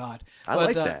 Thank God.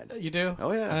 Like that. You do?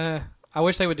 Oh, yeah. I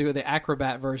wish they would do the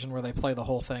Acrobat version where they play the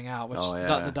whole thing out, which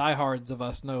the diehards of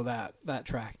us know that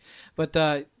track. But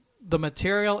the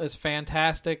material is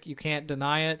fantastic. You can't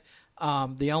deny it.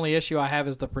 The only issue I have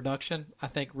is the production. I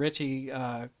think Richie,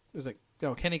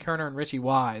 Kenny Kerner and Richie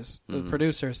Wise, the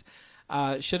producers,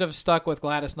 should have stuck with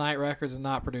Gladys Knight Records and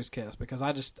not produced Kiss because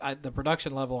the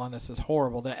production level on this is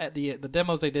horrible. The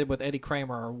demos they did with Eddie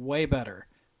Kramer are way better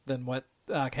than what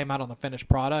came out on the finished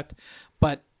product,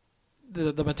 but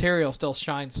the material still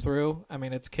shines through.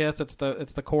 It's Kiss. It's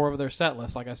the core of their set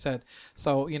list, like I said.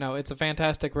 So it's a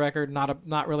fantastic record.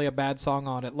 Not really a bad song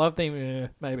on it. Love Theme,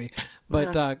 maybe,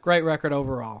 but great record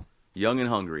overall. Young and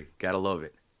hungry, gotta love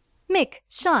it. Mick,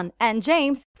 Sean, and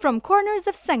James from Corners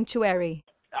of Sanctuary.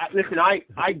 Listen, I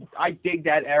dig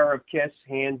that era of Kiss,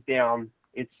 hands down.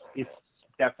 It's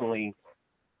definitely,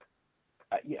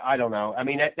 I don't know.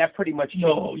 That pretty much.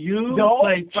 No, you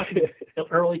played fucking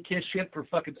early Kiss shit for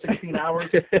fucking 16 hours.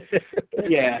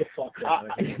 Yeah,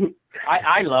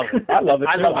 I love it. I love it.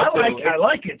 I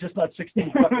like it, just not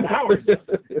 16 fucking hours. Hey,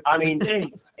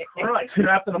 Christ,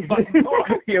 trapped in a fucking car.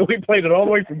 Yeah, we played it all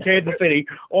the way from Kansas City,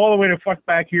 all the way to fuck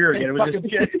back here again. It was fucking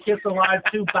just Kiss Alive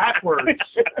 2 backwards.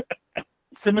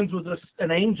 Simmons was an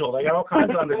angel. They got all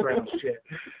kinds of underground shit.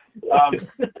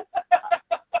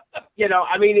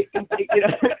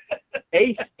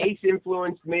 Ace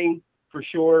influenced me for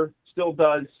sure. Still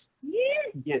does.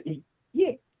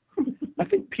 Yeah. I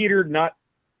think Peter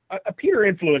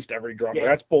influenced every drummer. Yeah.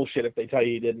 That's bullshit if they tell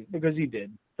you he didn't, because he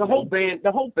did. The whole band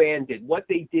did. What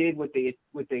they did, what they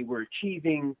were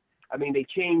achieving. They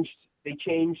changed the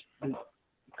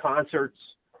concerts.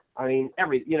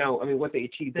 What they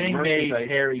achieved. They made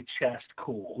hairy chest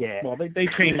cool. Yeah. Well, they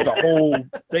changed the whole.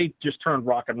 They just turned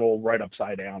rock and roll right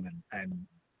upside down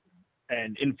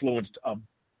and influenced a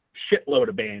shitload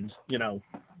of bands.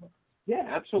 Yeah,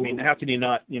 absolutely. How can you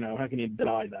not? How can you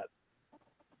deny that?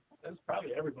 That's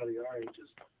probably everybody our age's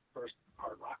first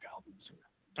hard rock albums.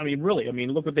 Really.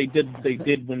 Look what they did. They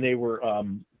did when they were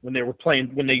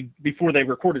playing before they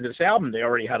recorded this album. They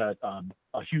already had a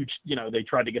huge. They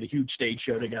tried to get a huge stage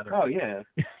show together. Oh yeah.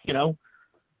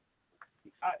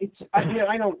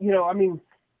 I don't.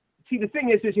 See, the thing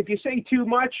is if you say too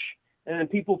much, and then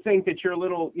people think that you're a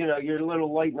little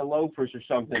light in the loafers or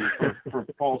something for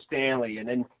Paul Stanley, and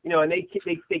then and they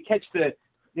catch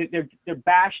they're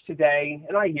bashed today,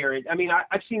 and I hear it.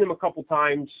 I've seen them a couple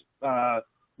times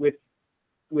with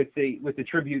the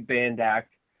tribute band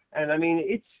act, and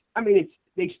they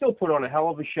still put on a hell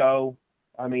of a show.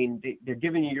 They're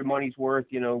giving you your money's worth,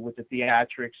 with the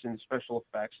theatrics and special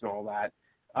effects and all that.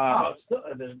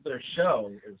 Their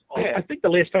show is awesome. I think the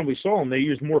last time we saw them, they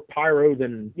used more pyro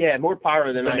than they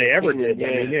ever did.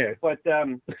 Yeah. But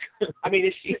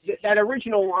it's that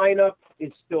original lineup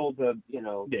is still the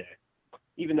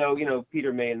Even though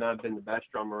Peter may have not been the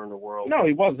best drummer in the world. No,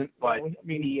 he wasn't. But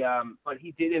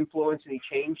he did influence and he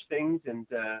changed things, and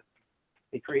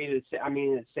they created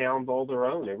a sound all their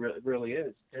own. It really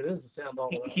is. It is a sound all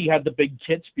their own. He had the big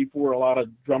kits before a lot of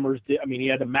drummers did. He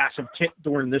had a massive kit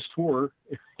during this tour.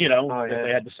 That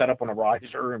they had to set up on a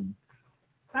riser and.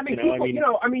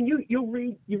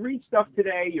 You read stuff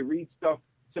today. You read stuff,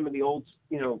 some of the old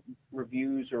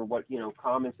reviews or what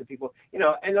comments that people and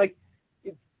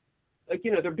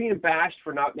they're being bashed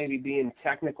for not maybe being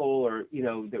technical or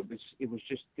it was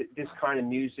just this kind of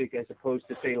music as opposed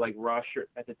to say like Rush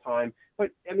at the time.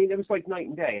 But it was like night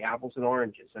and day, apples and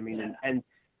oranges. And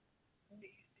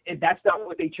that's not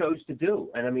what they chose to do.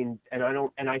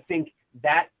 And I think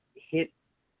that hit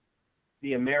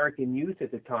the American youth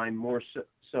at the time more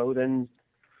so than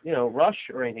Rush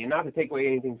or anything. Not to take away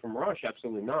anything from Rush,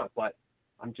 absolutely not. But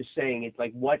I'm just saying it's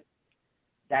like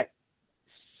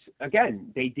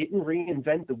again, they didn't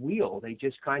reinvent the wheel. They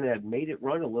just kind of made it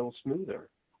run a little smoother.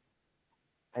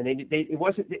 And it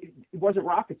wasn't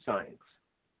rocket science,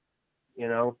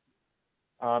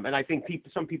 And I think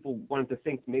some people wanted to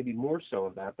think maybe more so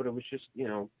of that, but it was just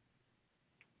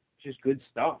just good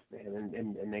stuff, man,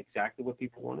 and exactly what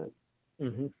people wanted.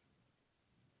 Mm-hmm.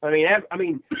 I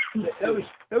mean,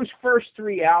 those first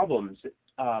three albums,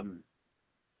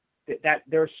 that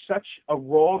there's such a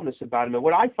rawness about them. And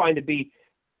what I find to be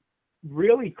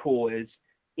really cool is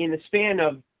in the span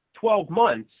of 12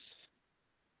 months,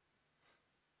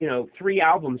 3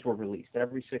 albums were released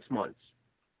every 6 months,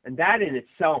 and that in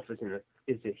itself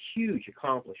is a huge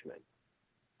accomplishment.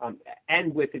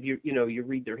 And with, if you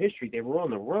read their history, they were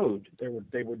on the road.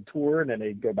 They would tour and then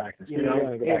they'd go back to the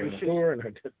studio and go back to the tour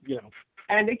and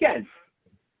And again,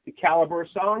 the caliber of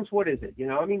songs, what is it?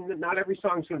 Not every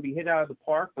song's going to be hit out of the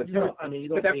park, but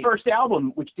that first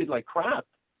album, which did like crap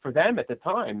for them at the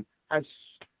time, has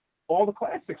all the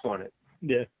classics on it.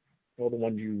 Yeah, all the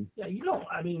ones you. Yeah,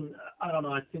 I don't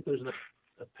know. I think there's an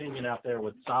opinion out there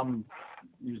with some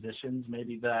musicians,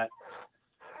 maybe that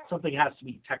something has to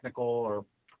be technical or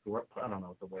I don't know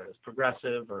what the word is,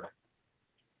 progressive or.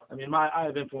 I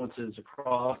have influences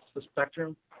across the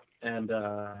spectrum, and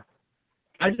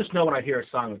I just know when I hear a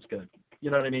song that's good. You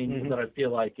know what I mean? Mm-hmm. That I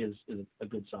feel like is a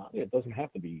good song. Yeah, it doesn't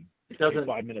have to be. It doesn't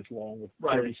 5 minutes long with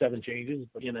right. 37 changes.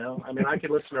 But. I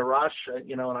could listen to Rush,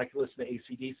 and I could listen to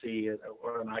AC/DC,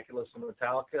 and I could listen to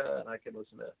Metallica, and I could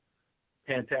listen to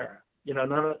Pantera.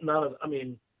 None of.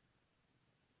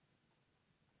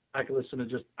 I could listen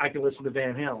to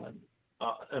Van Halen,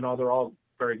 and they're all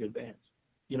very good bands.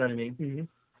 You know what I mean? Mm-hmm.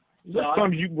 There's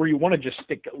times where you want to just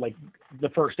stick like the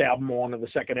first album on or the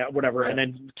second album, whatever, and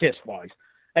then Kiss-wise,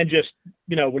 and just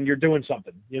when you're doing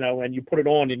something, and you put it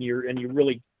on and you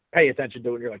really pay attention to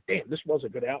it, and you're like, damn, this was a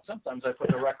good album. Sometimes I put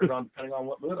the record on depending on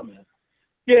what mood I'm in.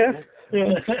 Yeah.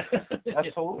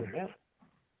 Absolutely. Yeah.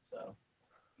 So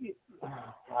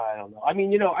I don't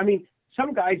know.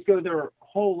 Some guys go their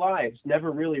whole lives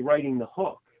never really writing the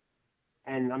hook,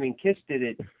 and Kiss did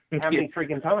it how many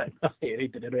freaking times? Yeah, they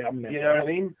did it. You know what I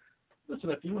mean? Listen,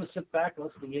 if you want to sit back and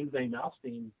listen to Yngwie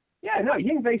Malmsteen. Yeah, no,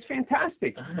 Yngwie's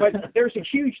fantastic. But there's a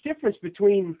huge difference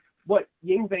between what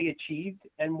Yngwie achieved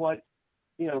and what,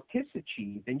 Kiss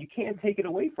achieved, and you can't take it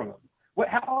away from them.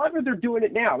 However they're doing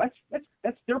it now,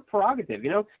 that's their prerogative.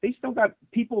 They still got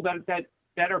people that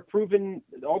are proving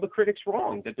all the critics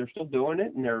wrong, that they're still doing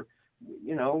it, and they're,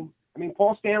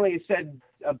 Paul Stanley has said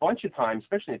a bunch of times,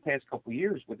 especially in the past couple of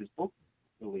years with his book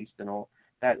released and all,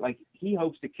 that he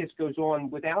hopes that Kiss goes on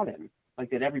without him,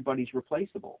 that everybody's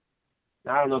replaceable.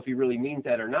 Now, I don't know if he really means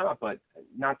that or not, but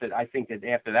not that I think that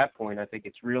after that point, I think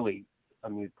it's really a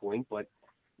moot point, but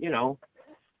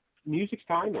music's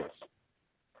timeless,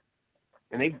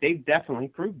 and they've definitely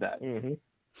proved that. Mm-hmm.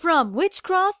 From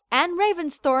Witchcross and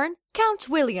Ravensthorn, Count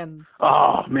William.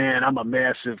 Oh man, I'm a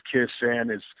massive Kiss fan.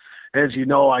 As you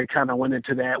know, I kind of went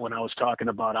into that when I was talking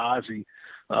about Ozzy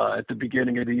at the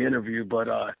beginning of the interview, but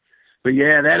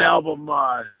yeah, that album,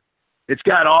 it's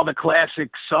got all the classic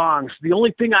songs. The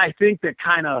only thing I think that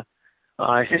kind of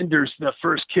hinders the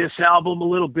first Kiss album a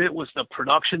little bit was the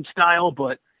production style.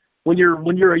 But when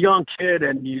you're a young kid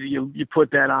and you put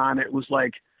that on, it was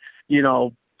like,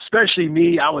 especially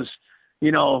me, I was,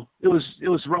 it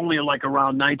was only like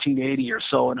around 1980 or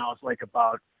so, and I was like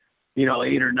about 8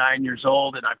 or 9 years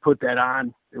old, and I put that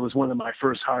on. It was one of my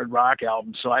first hard rock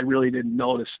albums, so I really didn't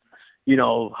notice,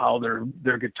 how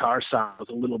their guitar sound was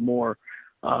a little more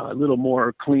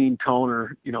clean tone,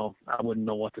 or I wouldn't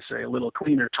know what to say, a little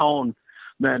cleaner tone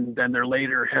than their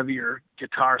later heavier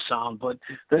guitar sound. But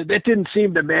that didn't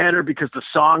seem to matter because the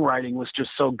songwriting was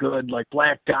just so good, like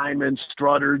Black Diamond,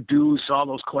 Strutter, Deuce, all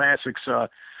those classics. For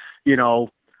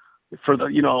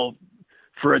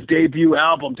a debut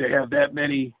album to have that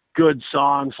many good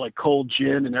songs like Cold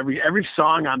Gin, and every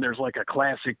song on there's like a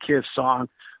classic Kiss song,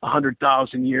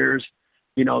 100,000 Years,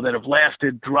 that have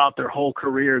lasted throughout their whole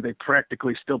career. They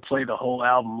practically still play the whole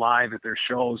album live at their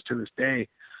shows to this day.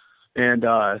 And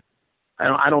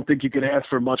I don't think you could ask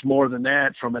for much more than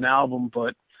that from an album.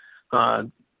 But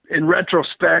in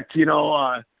retrospect,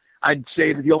 I'd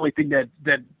say that the only thing that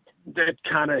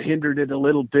kind of hindered it a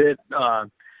little bit, a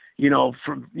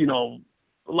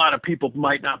lot of people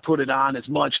might not put it on as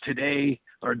much today,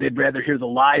 or they'd rather hear the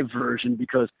live version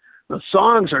because the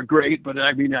songs are great. But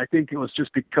I think it was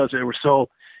just because they were so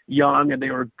young and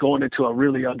they were going into a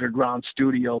really underground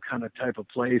studio kind of type of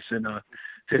place, and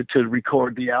to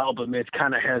record the album, it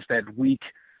kind of has that weak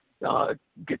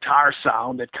guitar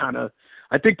sound that kind of,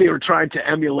 I think they were trying to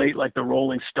emulate like the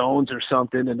Rolling Stones or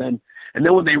something. And then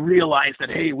when they realized that,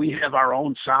 hey, we have our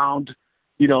own sound,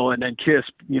 and then Kiss,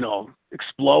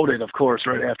 exploded, of course,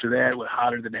 right after that with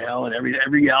Hotter Than Hell, and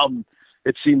every album,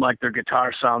 it seemed like their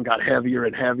guitar sound got heavier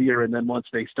and heavier. And then once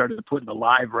they started putting the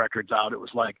live records out, it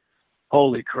was like,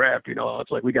 holy crap,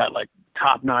 it's like we got like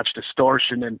top-notch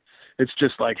distortion, and it's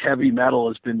just like heavy metal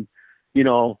has been,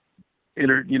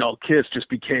 Kiss just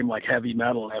became like heavy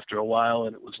metal after a while,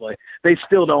 and it was like they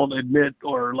still don't admit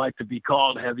or like to be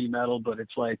called heavy metal, but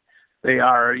it's like they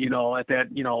are, at that,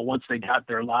 once they got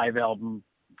their live album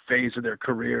phase of their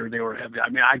career, they were heavy. I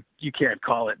mean, you can't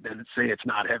call it and say it's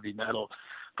not heavy metal,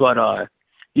 but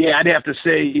yeah, I'd have to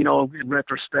say, in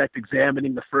retrospect,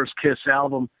 examining the first Kiss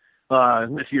album,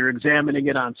 if you're examining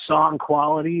it on song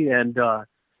quality and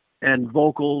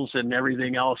vocals and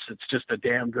everything else, it's just a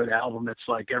damn good album. It's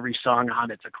like every song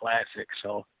on it's a classic.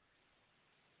 So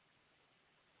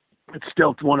it's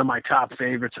still one of my top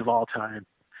favorites of all time.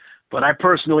 But I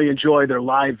personally enjoy their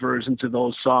live versions of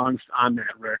those songs on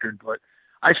that record. But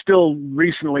I still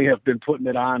recently have been putting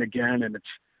it on again, and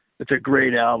it's a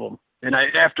great album. And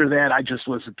after that, I just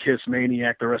was a Kiss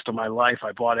maniac the rest of my life.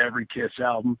 I bought every Kiss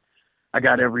album. I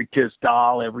got every Kiss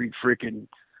doll, every freaking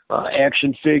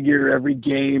action figure, every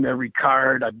game, every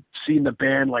card. I've seen the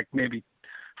band like maybe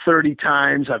 30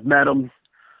 times. I've met them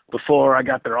before. I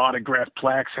got their autographed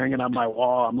plaques hanging on my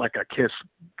wall. I'm like a Kiss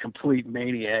complete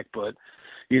maniac. But,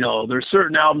 there's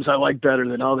certain albums I like better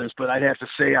than others. But I'd have to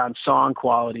say on song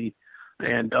quality,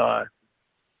 and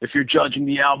if you're judging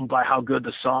the album by how good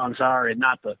the songs are and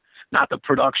not the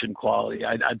production quality,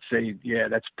 I'd say, yeah,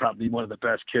 that's probably one of the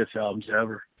best Kiss albums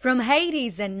ever. From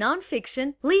Hades and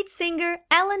Nonfiction, lead singer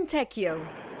Alan Tecchio.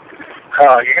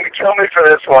 Oh, you're going to kill me for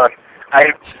this one.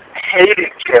 I hated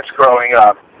Kiss growing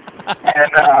up.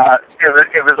 And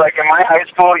it was like in my high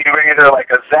school, you were either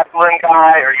like a Zeppelin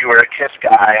guy or you were a Kiss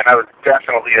guy, and I was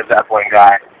definitely a Zeppelin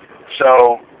guy.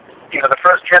 So, the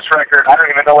first Kiss record, I don't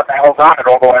even know what the hell's on it,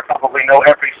 although I probably know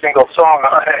every single song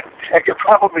on it. I could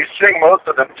probably sing most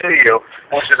of them to you,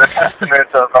 which is a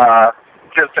testament of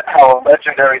just how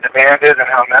legendary the band is and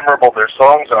how memorable their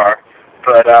songs are.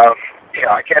 But,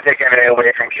 I can't take anything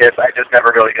away from Kiss. I just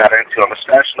never really got into them,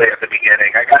 especially at the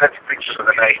beginning. I got into Creatures of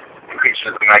the Night when Creatures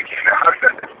of the Night came out.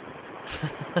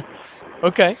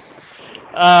 Okay.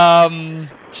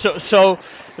 So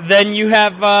then you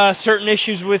have certain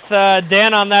issues with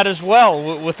Dan on that as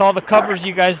well. With all the covers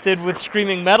you guys did with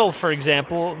Screaming Metal, for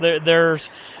example, there's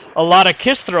a lot of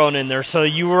Kiss thrown in there. So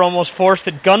you were almost forced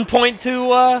at gunpoint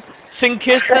to sing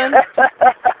Kiss then?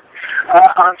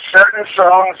 On certain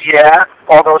songs, yeah.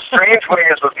 Although Strange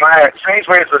Ways was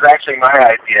actually my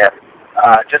idea.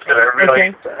 Just because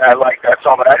I liked that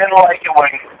song, but I didn't like it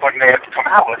when they had come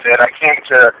out with it. I came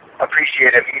to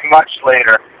appreciate it much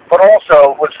later. But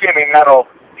also with Screaming Metal,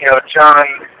 John,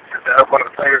 one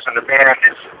of the players in the band,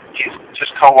 he's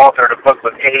just co-authored a book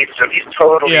with Ace, so he's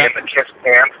totally in the Kiss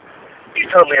camp.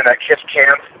 He's totally in that Kiss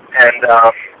camp, and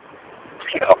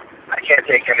I can't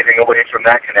take anything away from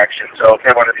that connection. So if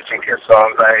they want to do some Kiss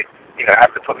songs, I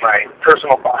have to put my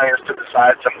personal bias to the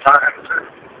side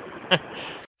sometimes.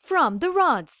 From The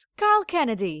Rods, Carl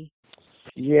Kennedy.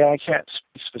 Yeah, I can't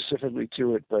speak specifically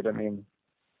to it, but I mean,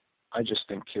 I just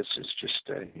think Kiss is just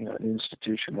an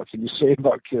institution. What can you say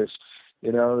about Kiss?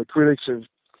 The critics have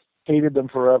hated them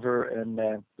forever, and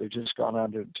they've just gone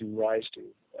on to rise to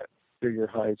bigger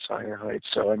heights, higher heights.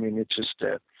 So I mean, it's just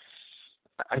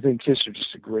I think Kiss are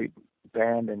just a great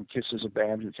band, and Kiss is a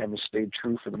band who kind of stayed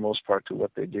true for the most part to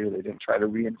what they do. They didn't try to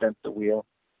reinvent the wheel.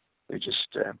 They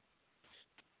just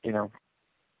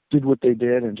did what they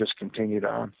did and just continued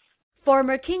on.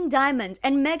 Former King Diamond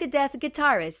and Megadeth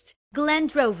guitarist Glenn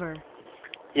Drover.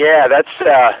 Yeah, that's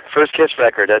first Kiss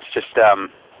record. That's just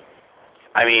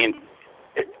I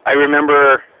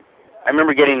remember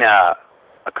getting a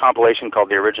compilation called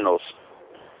The Originals,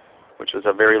 which was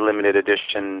a very limited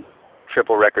edition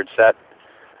triple record set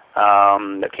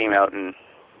that came out in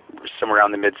somewhere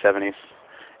around the mid 70s,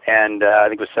 and I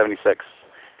think it was 76.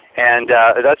 And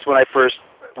that's when I first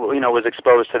was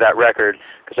exposed to that record,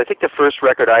 because I think the first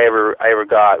record I ever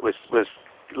got was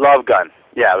Love Gun.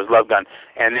 Yeah, it was Love Gun.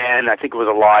 And then I think it was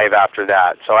Alive after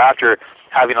that. So after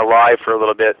having Alive for a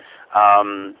little bit,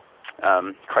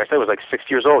 Christ, I was like 7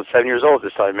 years old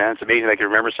this time, man. It's amazing I can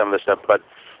remember some of this stuff. But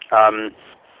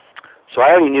so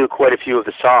I only knew quite a few of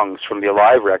the songs from the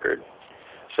Alive record.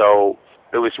 So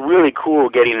it was really cool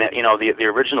getting the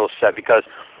original set, because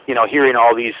hearing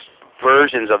all these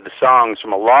versions of the songs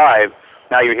from Alive.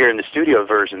 Now you're hearing the studio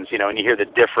versions, and you hear the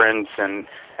difference and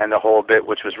the whole bit,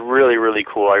 which was really, really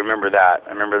cool. I remember that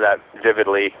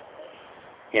vividly,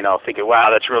 thinking, wow,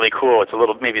 that's really cool. It's a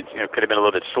little, maybe it could have been a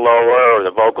little bit slower, or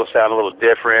the vocals sound a little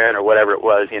different, or whatever it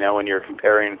was, when you're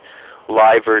comparing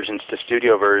live versions to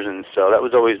studio versions. So that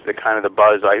was always the kind of the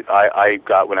buzz I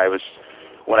got when I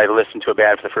listened to a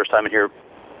band for the first time and hear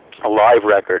a live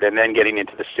record, and then getting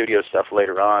into the studio stuff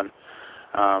later on.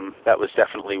 That was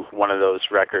definitely one of those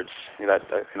records that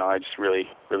I just really,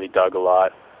 really dug a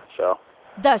lot. So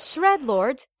The Shred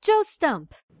Lord, Joe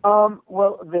Stump.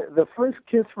 Well, the first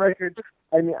Kiss record,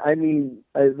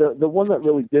 the one that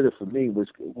really did it for me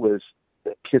was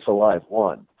Kiss Alive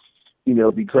 1.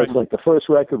 Because like the first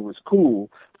record was cool,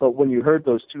 but when you heard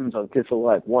those tunes on Kiss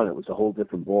Alive 1, it was a whole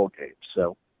different ballgame.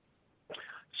 So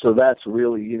that's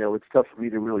really, it's tough for me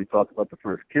to really talk about the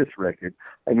first Kiss record.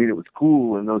 I mean, it was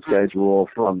cool, and those guys were all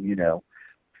from New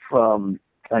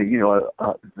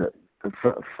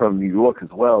York as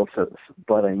well. So,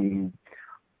 but I mean,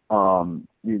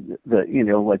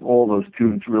 like all those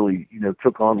tunes really,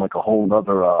 took on like a whole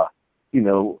nother,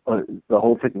 the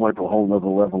whole thing went to a whole nother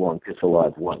level on Kiss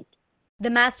Alive 1. The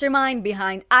mastermind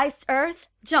behind Iced Earth,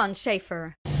 John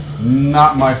Schaefer.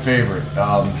 Not my favorite.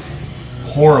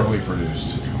 Horribly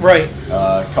produced. Right.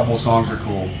 A couple of songs are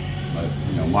cool, but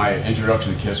my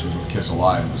introduction to Kiss was with Kiss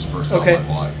Alive. It was the first album I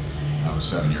bought. I was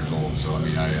 7 years old, so I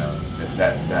mean,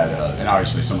 and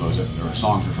obviously some of those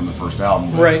songs are from the first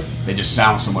album. Right. They just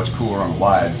sound so much cooler on the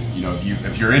live.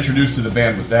 If you're introduced to the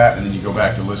band with that, and then you go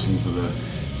back to listen to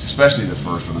especially the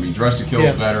first one. I mean, Dressed to Kill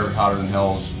is better. Hotter Than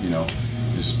Hell's,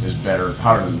 is better.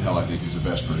 Hotter Than Hell, I think, is the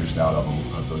best produced album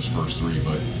of those first three.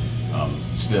 But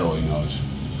still, it's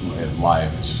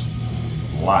live. It's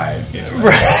live.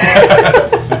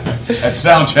 At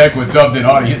sound check with dubbed in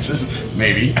audiences,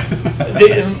 maybe.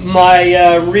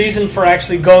 My reason for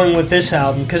actually going with this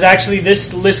album, because actually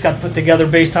this list got put together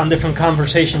based on different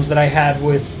conversations that I had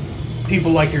with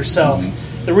people like yourself.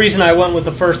 Mm-hmm. The reason I went with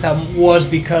the first album was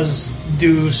because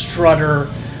Deuce, Strutter,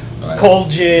 Cold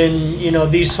Gin,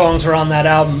 these songs are on that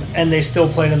album, and they still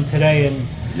play them today, and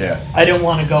I didn't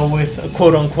want to go with a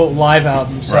quote-unquote live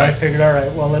album, so I figured, all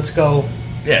right, well, let's go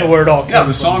to where it all came the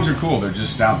from. songs are cool. They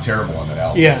just sound terrible on that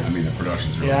album. Yeah. I mean, the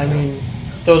production's really I cool. mean,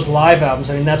 those live albums,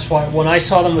 that's why when I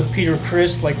saw them with Peter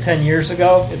Criss like 10 years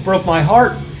ago, it broke my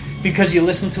heart, because you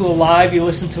listen to a live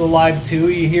 2,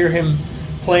 you hear him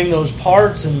playing those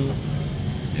parts, and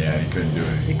he couldn't do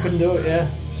it. He couldn't do it,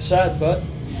 sad, but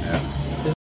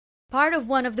Part of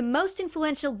one of the most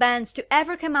influential bands to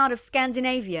ever come out of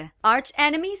Scandinavia, Arch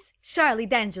Enemies, Charlie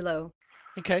D'Angelo.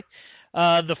 Okay.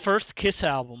 The first Kiss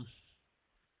album.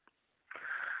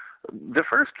 The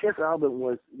first Kiss album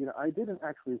was, I didn't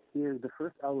actually hear, the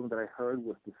first album that I heard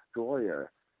was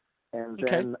Destroyer. And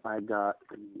then I got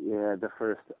the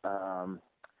first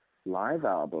live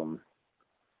album.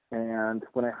 And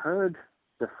when I heard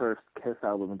the first Kiss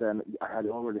album, then I had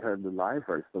already heard the live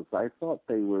versions. I thought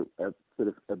they were sort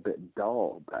of a bit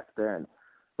dull back then.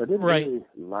 So I didn't really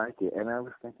like it. And I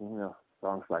was thinking,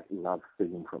 songs like Love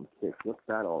Singing from Kiss, what's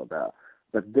that all about?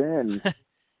 But then,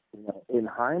 in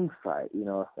hindsight,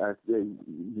 now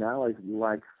I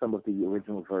like some of the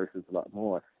original versions a lot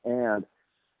more. And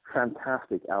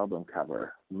fantastic album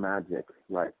cover, magic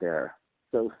right there.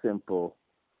 So simple,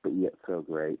 but yet so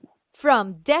great.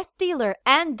 From Death Dealer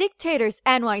and Dictators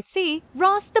NYC,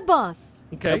 Ross the Boss.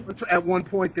 Okay. At one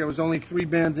point, there was only 3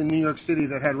 bands in New York City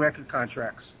that had record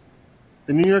contracts.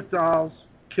 The New York Dolls,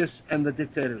 Kiss, and the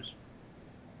Dictators.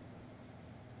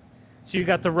 So you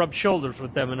got to rub shoulders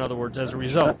with them, in other words, as a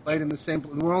result. Played in the same.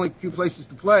 There were only a few places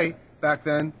to play back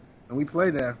then, and we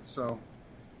played there. So,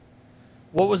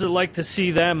 what was it like to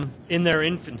see them in their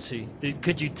infancy?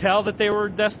 Could you tell that they were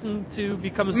destined to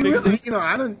become as big as they?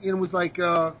 I don't. It was like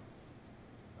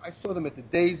I saw them at the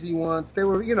Daisy once. They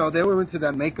were, they were into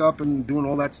that makeup and doing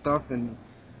all that stuff, and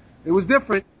it was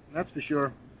different. That's for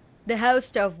sure. The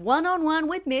host of One on One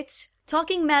with Mitch,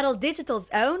 Talking Metal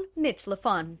Digital's own Mitch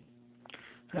LaFon.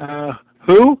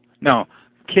 Who? No,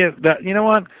 Kiss. You know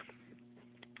what?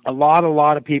 A lot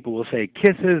of people will say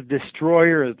Kiss's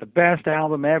Destroyer is the best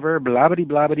album ever. Blah blah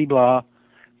blah blah.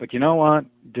 But you know what?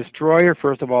 Destroyer,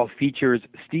 first of all, features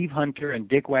Steve Hunter and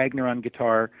Dick Wagner on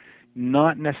guitar,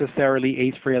 not necessarily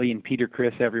Ace Frehley and Peter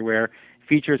Criss everywhere.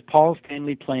 Features Paul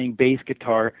Stanley playing bass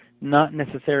guitar, not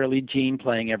necessarily Gene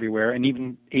playing everywhere, and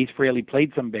even Ace Frehley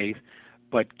played some bass.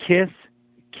 But Kiss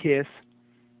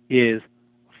is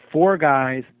 4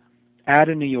 guys out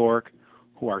of New York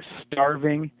who are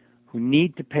starving, who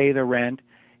need to pay the rent,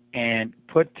 and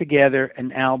put together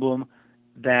an album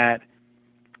that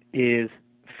is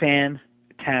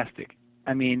fantastic.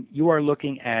 I mean, you are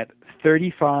looking at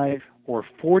 35 or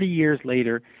 40 years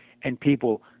later, and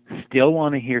people still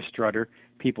want to hear Strutter.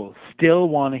 People still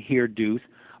want to hear Deuce.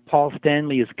 Paul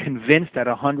Stanley is convinced that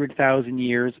 100,000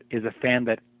 Years is a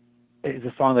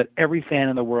song that every fan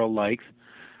in the world likes.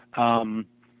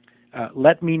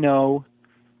 Let Me Know,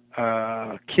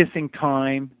 Kissing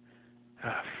Time,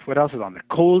 what else is on there?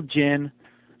 Cold Gin.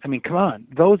 I mean, come on.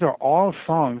 Those are all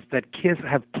songs that Kiss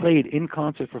have played in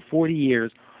concert for 40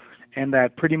 years, and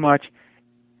that pretty much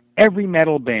every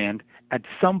metal band at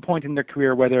some point in their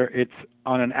career, whether it's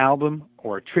on an album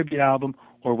or a tribute album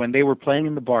or when they were playing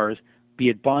in the bars, be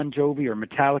it Bon Jovi or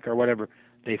Metallica or whatever,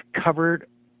 they've covered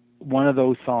one of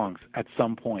those songs at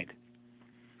some point.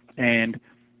 And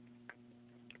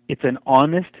it's an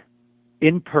honest,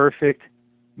 imperfect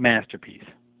masterpiece.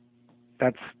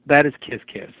 That is Kiss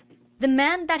Kiss. The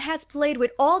man that has played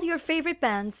with all your favorite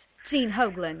bands, Gene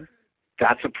Hoglan.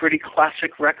 That's a pretty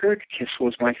classic record. Kiss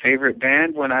was my favorite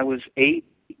band when I was 8,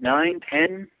 9,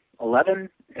 10, 11.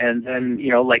 And then,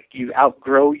 like you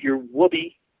outgrow your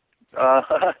whoopee.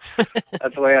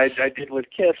 That's the way I did with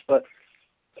Kiss. But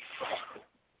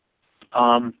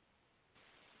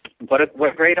what a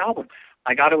great album.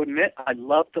 I got to admit, I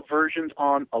love the versions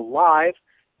on Alive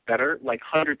better, like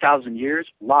 100,000 Years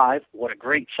live. What a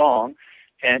great song.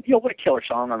 And, what a killer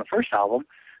song on the first album.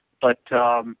 But,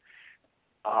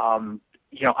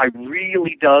 I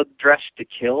really dug Dress to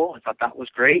Kill. I thought that was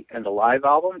great, and the live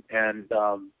album. And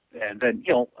then,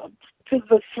 to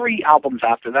the 3 albums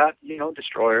after that,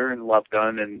 Destroyer and Love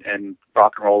Gun and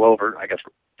Rock and Roll Over. I guess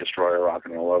Destroyer, Rock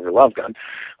and Roll Over, Love Gun.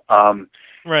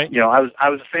 Right. I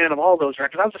was a fan of all those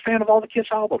records. I was a fan of all the Kiss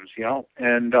albums,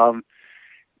 and,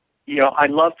 I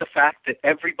love the fact that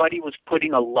everybody was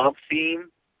putting a love theme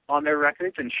on their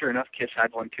records, and sure enough, Kiss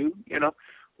had one too,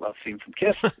 love theme from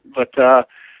Kiss. But, that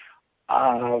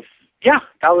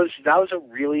was a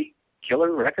really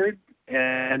killer record.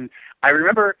 And I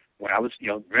remember when I was,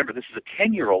 remember this is a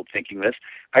 10-year-old thinking this,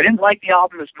 I didn't like the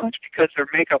album as much because their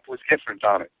makeup was different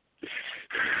on it.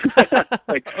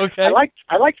 Okay.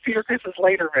 I liked Peter Chris's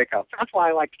later makeup. That's why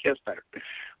I liked Kiss better.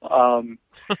 But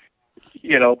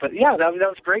yeah, that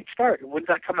was a great start. When did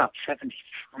that come out?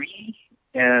 73?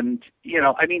 And,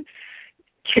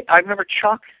 I remember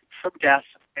Chuck from Death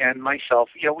and myself,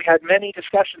 we had many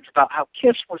discussions about how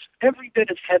Kiss was every bit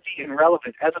as heavy and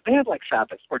relevant as a band like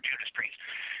Sabbath or Judas Priest.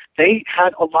 They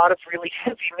had a lot of really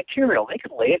heavy material. They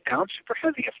could lay it down super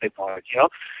heavy if they wanted,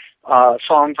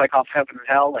 songs like Off Heaven and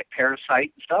Hell, like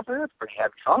Parasite and stuff, that's a pretty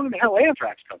heavy song. And hell,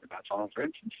 Anthrax covered that song, for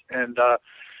instance. And,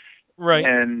 right.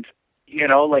 And,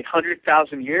 like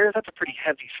 100,000 Years, that's a pretty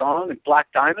heavy song. And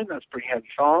Black Diamond, that's a pretty heavy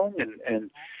song. And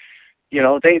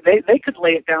they could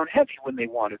lay it down heavy when they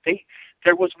wanted.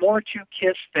 There was more to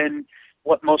Kiss than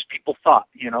what most people thought,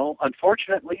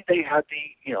 Unfortunately, they had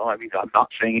I'm not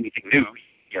saying anything new.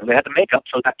 They had the makeup,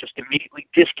 so that just immediately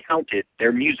discounted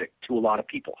their music to a lot of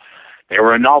people. They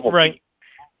were a novelty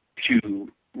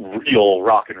to real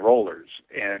rock and rollers.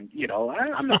 And,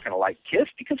 I'm not going to like Kiss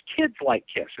because kids like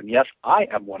Kiss. And yes, I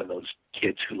am one of those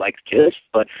kids who likes Kiss,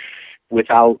 but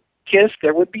without Kiss,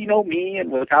 there would be no me,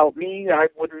 and without me, I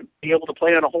wouldn't be able to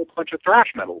play on a whole bunch of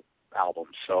thrash metal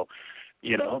albums. So,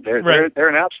 they're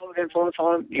an absolute influence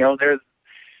on, they're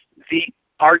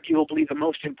arguably the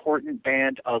most important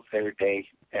band of their day.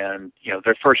 And,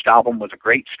 their first album was a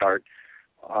great start.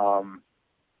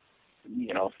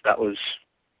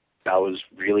 That was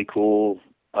really cool,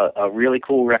 a really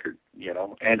cool record,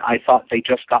 and I thought they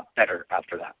just got better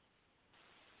after that.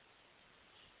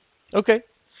 Okay.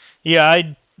 Yeah,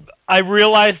 I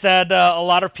realized that a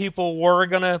lot of people were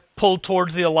going to pull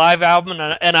towards the Alive album,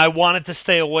 and I wanted to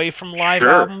stay away from live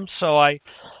albums, so I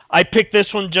picked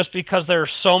this one just because there are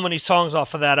so many songs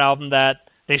off of that album that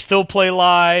they still play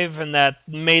live and that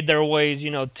made their ways,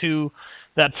 to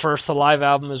that first Alive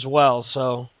album as well.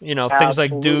 So, things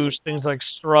like Deuce, things like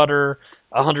Strutter,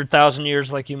 100,000 Years,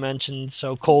 like you mentioned,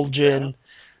 so Cold Gin.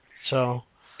 So.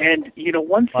 And,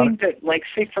 one thing that, like,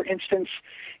 say, for instance,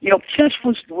 Kiss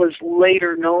was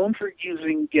later known for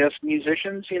using guest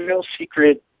musicians,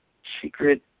 secret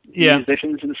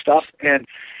musicians and stuff. And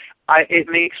it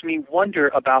makes me wonder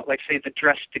about, like, say, the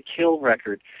Dress to Kill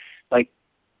record. Like,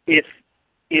 if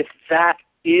that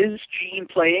is Gene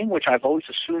playing, which I've always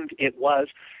assumed it was,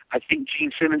 I think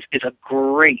Gene Simmons is a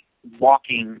great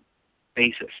walking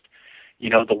bassist.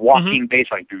 The walking bass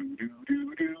line, do do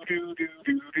do do do do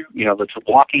do do. That's a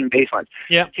walking bass line.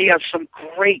 Yeah. He has some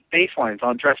great bass lines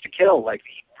on Dress to Kill. Like,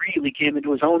 he really came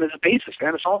into his own as a bassist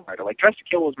and a songwriter. Like, Dress to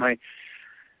Kill was my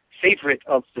favorite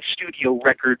of the studio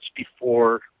records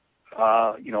before,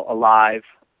 Alive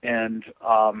and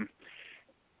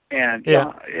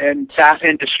that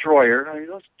and Destroyer.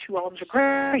 Those 2 albums are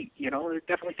great. They're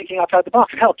definitely thinking outside the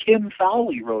box. And hell, Kim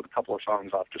Fowley wrote a couple of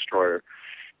songs off Destroyer,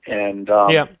 and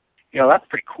that's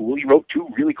pretty cool. He wrote 2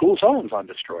 really cool songs on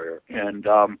Destroyer, and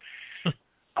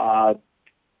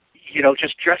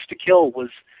just Dress to Kill was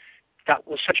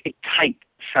such a tight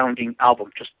sounding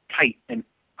album, just tight and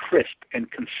crisp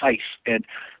and concise and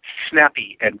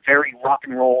snappy and very rock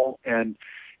and roll, and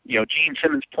Gene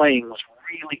Simmons playing was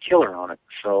really killer on it.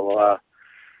 So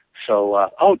So,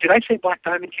 did I say Black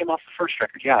Diamond came off the first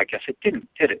record? Yeah, I guess it didn't,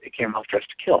 did it? It came off Dressed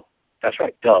to Kill. That's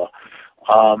right, duh.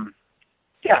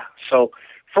 Yeah, so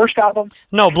first album?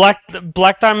 No, Black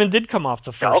Diamond did come off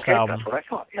the first okay, album. That's what I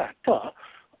thought. Yeah, duh.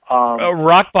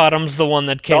 Rock Bottom's the one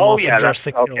that came off yeah, Dressed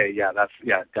to Kill. Okay, yeah,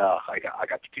 duh. I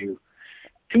got two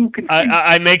confused.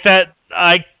 I make that.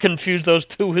 I confuse those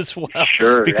two as well.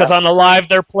 Sure. Because on the live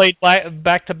they're played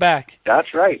back to back.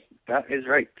 That's right. That is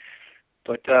right.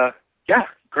 But yeah,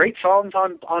 great songs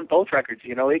on both records.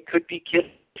 You know, it could be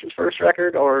Kiss's first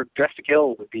record, or Dressed to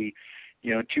Kill would be,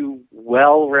 you know, two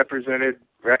well represented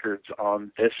records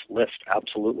on this list.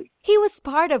 Absolutely. He was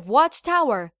part of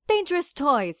Watchtower, Dangerous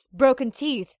Toys, Broken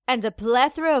Teeth, and a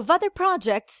plethora of other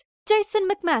projects. Jason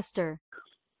McMaster.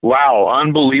 Wow,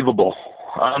 unbelievable.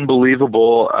 Once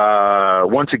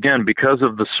again, because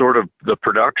of the sort of the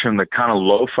production, the kind of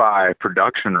lo-fi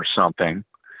production or something,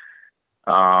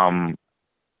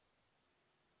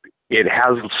 it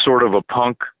has sort of a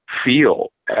punk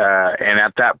feel. And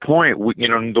at that point,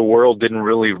 the world didn't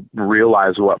really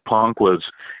realize what punk was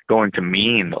going to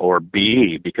mean or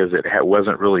be, because it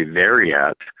wasn't really there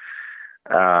yet.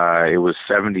 It was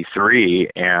 73,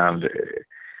 and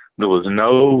there was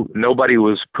nobody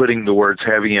was putting the words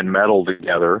heavy and metal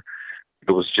together.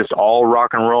 It was just all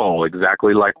rock and roll,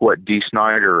 exactly like what Dee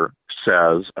Snider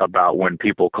says about when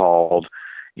people called,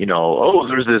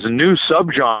 there's this new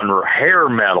subgenre, hair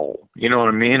metal. You know what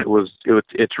I mean?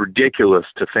 It's ridiculous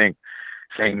to think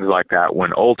things like that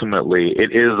when ultimately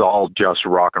it is all just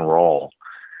rock and roll.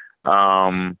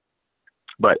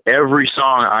 But every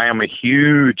song, I am a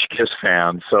huge Kiss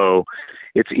fan, so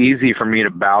it's easy for me to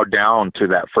bow down to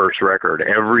that first record.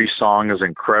 Every song is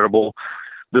incredible.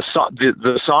 The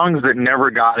songs that never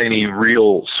got any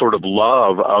real sort of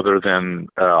love other than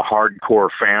hardcore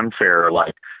fanfare,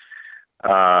 like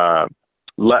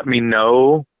Let Me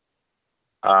Know,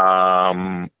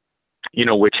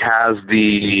 which has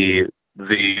the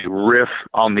riff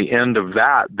on the end of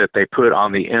that they put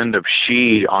on the end of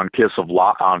She on Kiss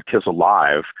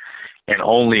Alive, and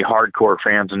only hardcore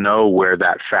fans know where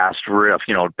that fast riff,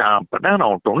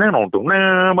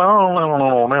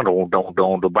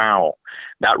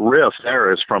 that riff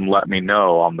there is from Let Me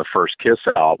Know on the first Kiss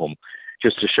album,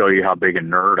 just to show you how big a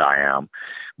nerd I am.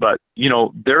 But,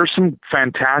 there's some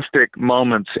fantastic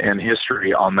moments in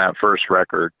history on that first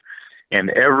record, and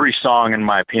every song, in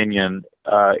my opinion,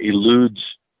 exudes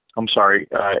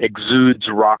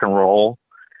rock and roll.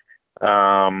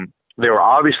 They were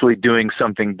obviously doing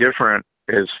something different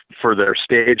as for their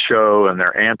stage show and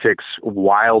their antics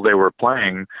while they were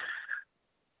playing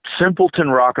simpleton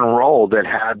rock and roll that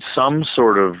had some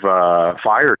sort of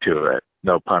fire to it,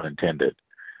 no pun intended.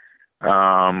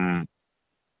 But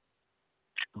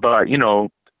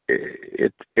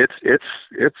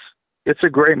it's a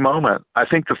great moment. I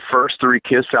think the first three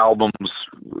Kiss albums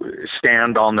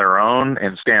stand on their own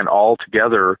and stand all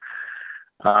together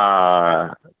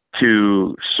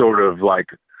to sort of like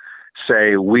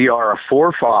say we are a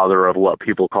forefather of what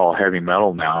people call heavy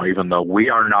metal now, even though we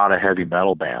are not a heavy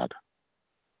metal band.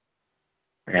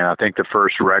 And I think the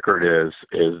first record is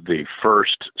the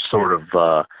first sort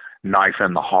of knife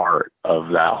in the heart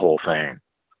of that whole thing.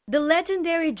 The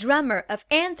legendary drummer of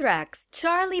Anthrax,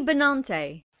 Charlie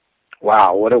Benante.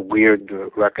 Wow, what a weird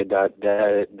record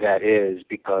that is,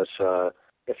 because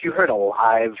if you heard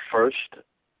Alive first,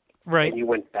 right, and you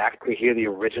went back to hear the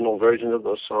original version of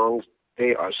those songs,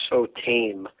 they are so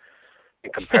tame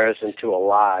in comparison to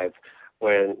Alive,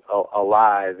 when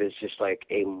Alive is just like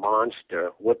a monster.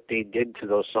 What they did to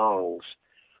those songs,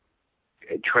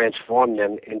 it transformed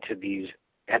them into these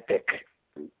epic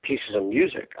pieces of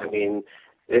music. I mean,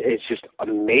 it's just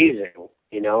amazing,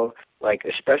 like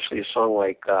especially a song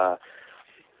like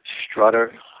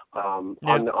Strutter on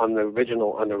the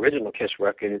original Kiss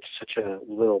record. It's such a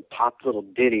little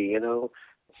ditty,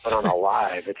 but on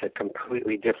Alive, it's a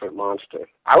completely different monster.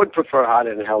 I would prefer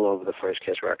Hotter Than Hell over the first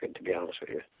Kiss record, to be honest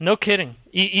with you. No kidding.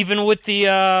 Even with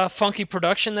the funky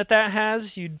production that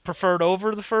has, you'd prefer it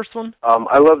over the first one?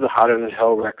 I love the Hotter Than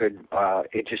Hell record.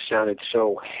 It just sounded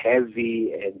so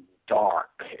heavy and dark.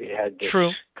 It had this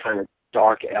kind of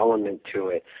dark element to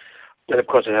it. And of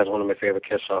course, it has one of my favorite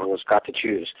Kiss songs, Got to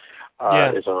Choose,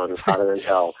 is on Hotter Than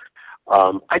Hell.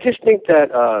 I just think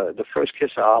that the first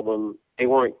Kiss album, they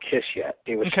weren't Kiss yet.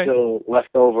 They were still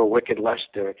leftover Wicked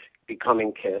Lester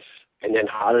becoming Kiss. And then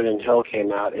Hotter Than Hell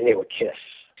came out, and they were Kiss.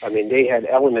 I mean, they had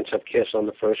elements of Kiss on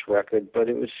the first record, but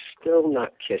it was still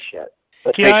not Kiss yet.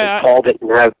 Let's face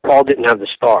it, Paul didn't have the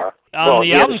star. On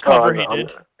the album cover, he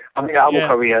did. On the album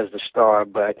cover, he has the star,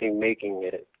 but I think making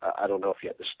it, I don't know if he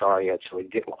had the star yet, so he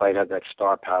didn't quite have that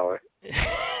star power. He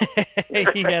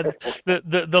had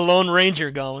the Lone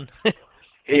Ranger going.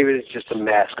 He was just a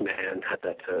masked man at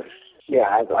that time.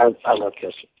 Yeah, I love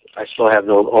Kiss. I still have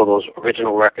all those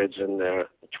original records in their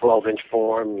 12-inch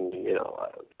form. And, you know,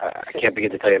 I can't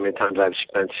begin to tell you how many times I've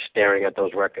spent staring at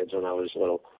those records when I was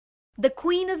little. The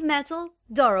Queen of Metal,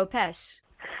 Doro Pesch.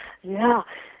 Yeah,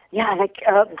 like,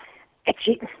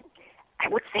 actually, I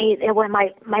would say they were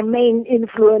my main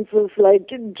influences, like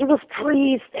Judas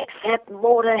Priest, except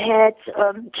Motorhead,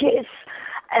 Kiss,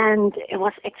 and it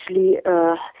was actually,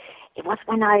 it was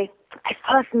when I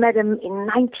first met them in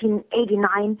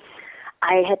 1989.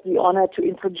 I had the honor to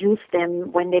introduce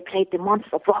them when they played the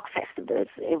Monster of Rock festivals.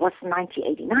 It was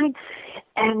 1989,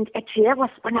 and actually that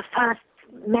was when I first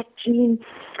met Gene,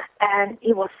 and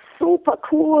he was super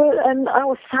cool, and I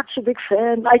was such a big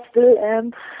fan. I still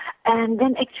am. And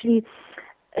then actually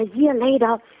a year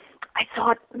later, I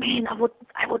thought, man, I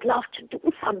would love to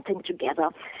do something together.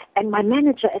 And my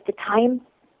manager at the time,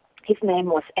 his name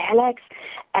was Alex,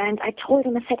 and I told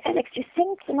him, I said, Alex, do you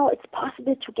think, it's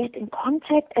possible to get in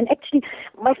contact? And actually,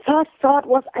 my first thought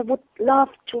was I would love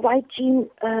to write Gene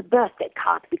a birthday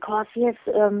card, because his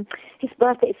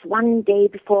birthday is one day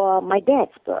before my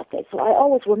dad's birthday. So I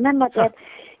always remember that.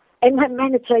 And my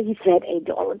manager, he said, hey,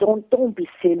 don't be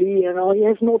silly, he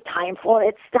has no time for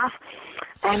that stuff.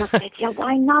 And I said, yeah,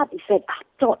 why not? He said,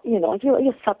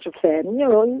 you're such a fan,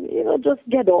 just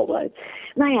get over it.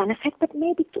 And I said, but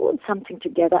maybe doing something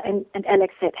together. And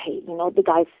Alex said, hey, the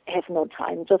guys have no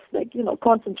time. Just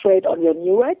concentrate on your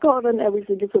new record and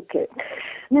everything is okay.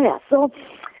 So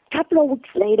a couple of weeks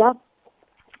later,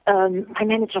 my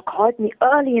manager called me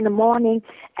early in the morning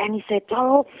and he said,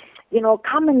 Doro,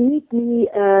 come and meet me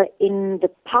in the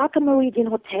Parker Meridian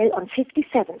Hotel on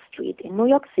 57th Street in New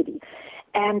York City.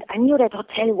 And I knew that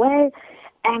hotel well,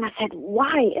 and I said,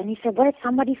 why? And he said, well,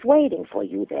 somebody's waiting for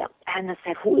you there. And I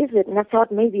said, who is it? And I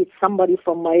thought maybe it's somebody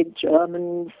from my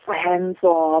German friends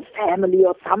or family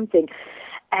or something.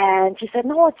 And she said,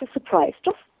 no, it's a surprise.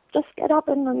 Just get up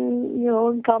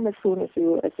and come as soon as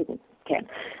you can.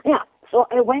 Yeah. So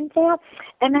I went there,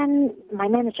 and then my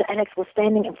manager, Alex, was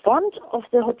standing in front of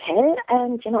the hotel,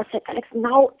 and, I said, Alex,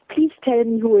 now please tell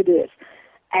me who it is.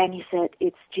 And he said,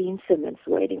 it's Gene Simmons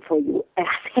waiting for you. And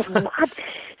I said, what?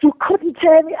 You couldn't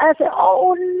tell me? I said,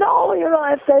 oh, no,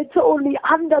 I felt totally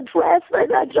underdressed,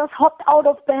 and I just hopped out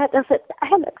of bed. I said,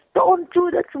 Alex, don't do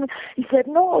that to me. He said,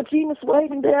 no, Gene is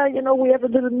waiting there. We have a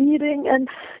little meeting, and,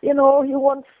 he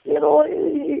wants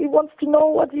to know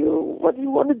what you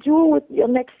want to do with your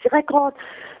next record.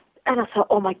 And I thought,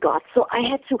 oh, my God. So I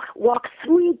had to walk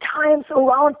 3 times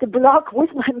around the block with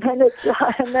my manager.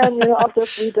 And then, after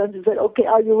 3 times, he said, okay,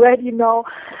 are you ready now?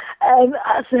 And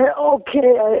I said,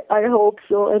 okay, I hope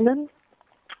so. And then,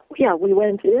 we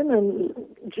went in, and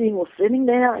Gene was sitting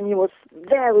there, and he was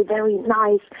very, very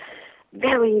nice,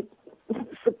 very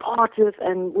supportive,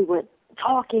 and we were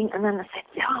talking. And then I said,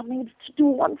 maybe to do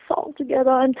one song together.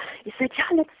 And he said,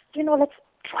 let's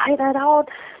try that out.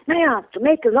 To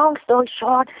make a long story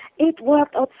short, it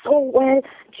worked out so well.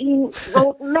 Gene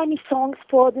wrote many songs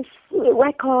for this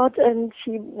record, and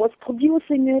she was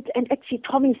producing it. And actually,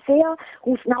 Tommy Thayer,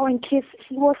 who's now in Kiss,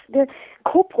 he was the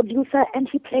co-producer, and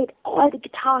he played all the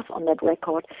guitars on that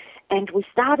record. And we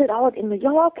started out in New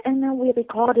York, and then we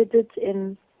recorded it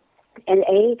in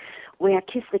L.A., where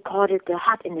Kiss recorded the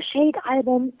Hot in the Shade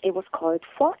album. It was called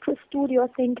Fortress Studio, I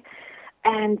think.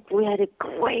 And we had a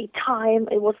great time.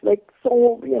 It was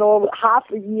half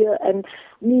a year. And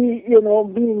me,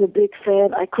 being a big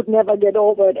fan, I could never get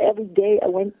over it. Every day I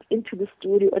went into the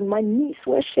studio and my knees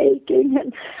were shaking.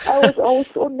 And I was always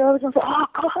so nervous. I thought,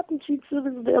 oh, God, and Gene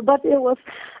Simmons there. But it was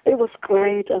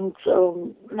great. And,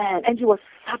 and he was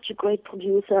such a great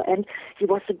producer. And he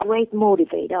was a great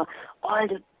motivator. All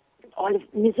the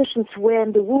musicians were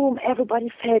in the room. Everybody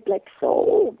felt like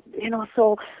so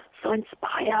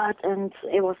inspired, and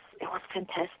it was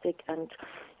fantastic, and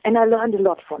I learned a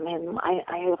lot from him.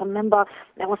 I remember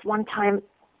there was one time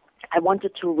I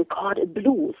wanted to record a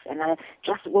blues, and I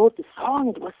just wrote the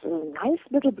song. It was a nice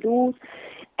little blues,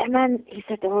 and then he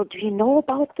said, "Oh, do you know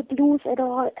about the blues at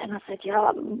all?" And I said,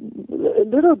 "Yeah, a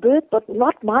little bit, but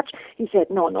not much." He said,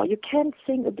 "No, you can't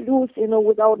sing a blues,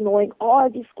 without knowing all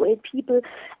these great people."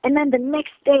 And then the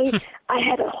next day, I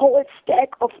had a whole stack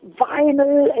of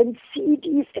vinyl and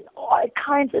CDs and all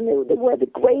kinds, and they were the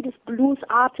greatest blues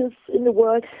artists in the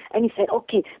world. And he said,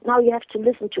 "Okay, now you have to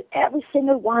listen to every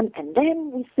single one, and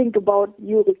then we think about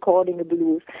you recording a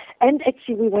blues." And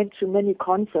actually, we went to many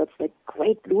concerts, like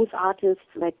great blues artists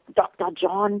like Dr.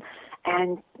 John,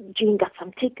 and Gene got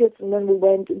some tickets, and then we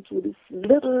went into this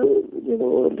little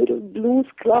blues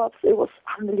clubs. It was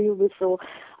unbelievable. So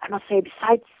I must say,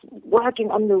 besides working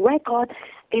on the record,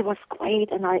 it was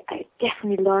great, and I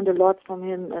definitely learned a lot from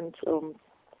him, and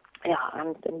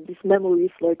and these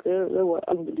memories, like, they were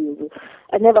unbelievable.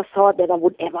 I never thought that I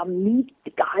would ever meet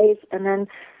the guys, and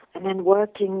then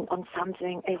working on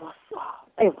something, it was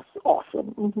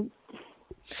awesome. Mm-hmm.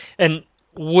 And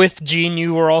with Gene,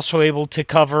 you were also able to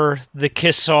cover the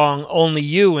Kiss song Only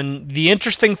You, and the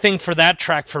interesting thing for that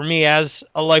track for me, as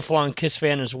a lifelong Kiss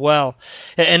fan as well,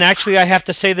 and actually I have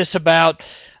to say this about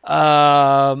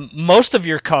most of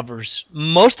your covers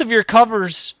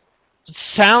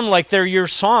sound like they're your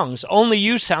songs. Only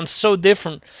You sounds so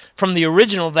different from the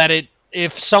original that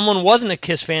if someone wasn't a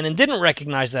Kiss fan and didn't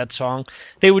recognize that song,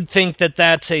 they would think that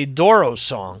that's a Doro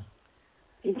song.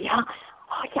 Yeah.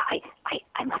 Oh, yeah.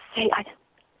 I must say,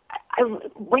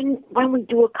 when we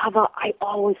do a cover, I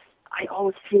always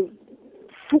feel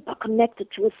super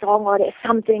connected to a song, or there's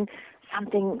something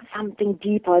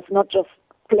deeper. It's not just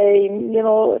playing,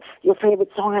 your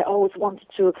favorite song. I always wanted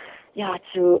to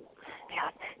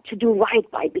do right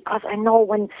by, because I know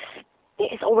when there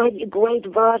is already a great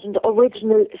version, the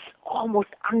original is almost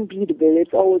unbeatable.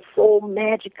 It's always so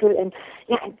magical, and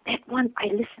that one I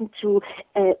listened to.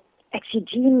 Actually,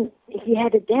 Gene, he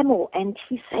had a demo, and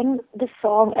he sang the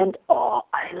song, and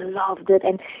I loved it.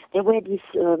 And there were these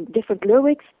different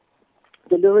lyrics.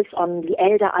 The lyrics on the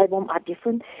Elder album are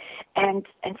different, and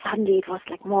suddenly it was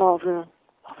like more of a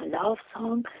love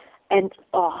song. And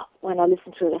when I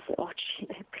listened to it, I said,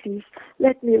 Gene, please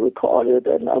let me record it,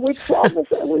 and I will promise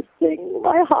I will sing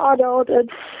my heart out. And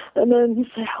then he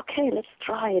said, okay, let's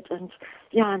try it. And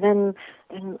then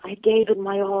I gave it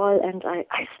my all, and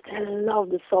I still love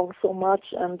the song so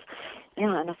much. And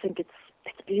I think it's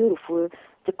beautiful.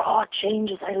 The chord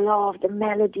changes, I love the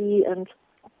melody, and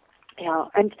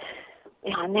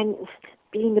then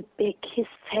being a big Kiss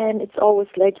fan, it's always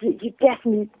like you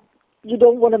definitely. You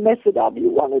don't want to mess it up. You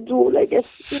want to do as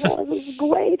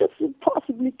great as you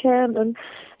possibly can, and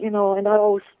and I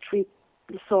always treat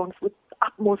the songs with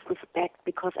utmost respect,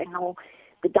 because I know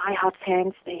the diehard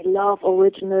fans, they love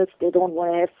originals. They don't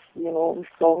want to have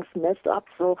songs messed up.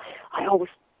 So I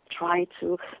always try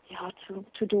to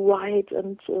do right,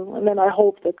 and then I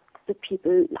hope that the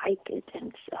people like it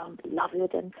and love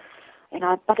it,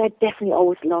 but I definitely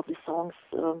always love the songs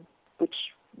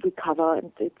which we cover,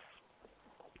 and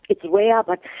it's rare,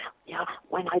 but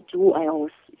when I do, I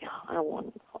always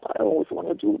want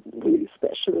to do really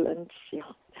special,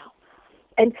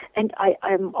 and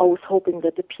I'm always hoping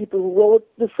that the people who wrote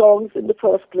the songs in the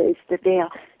first place, that they are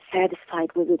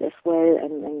satisfied with it as well,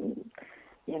 and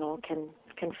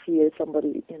can feel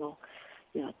somebody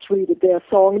treated their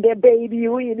song, their baby,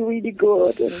 really, really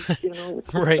good, and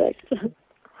with respect.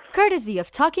 Courtesy of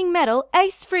Talking Metal,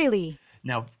 Ace Frehley.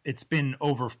 Now, it's been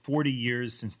over 40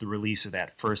 years since the release of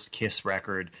that first Kiss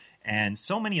record, and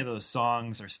so many of those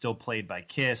songs are still played by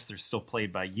Kiss. They're still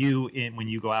played by you when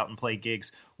you go out and play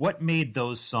gigs. What made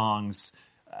those songs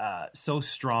so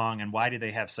strong, and why do they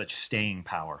have such staying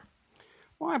power?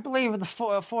 Well, I believe the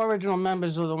four original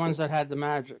members were the ones that had the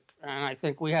magic, and I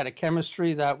think we had a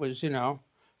chemistry that was,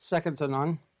 second to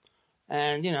none.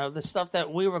 And, the stuff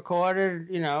that we recorded,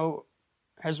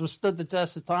 has withstood the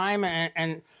test of time,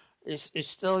 and it's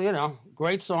still,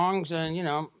 great songs, and,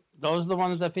 those are the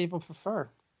ones that people prefer.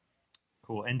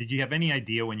 Cool. And did you have any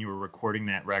idea when you were recording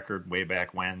that record way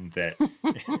back when that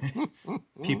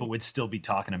people would still be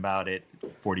talking about it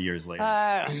 40 years later?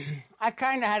 I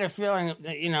kind of had a feeling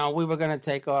that, we were going to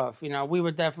take off. We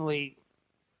were definitely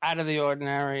out of the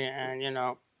ordinary,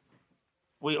 and,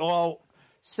 we all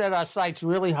set our sights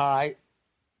really high.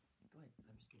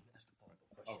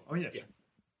 Oh yeah.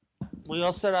 We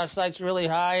all set our sights really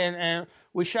high, and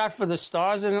we shot for the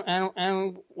stars,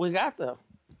 and we got there.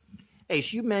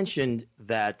 Ace, you mentioned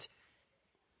that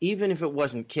even if it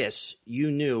wasn't Kiss, you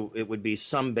knew it would be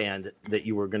some band that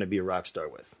you were going to be a rock star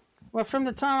with. Well, from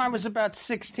the time I was about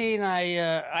 16,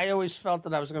 I always felt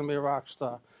that I was going to be a rock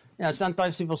star.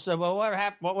 Sometimes people say, well,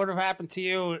 what would have happened to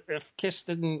you if Kiss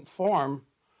didn't form?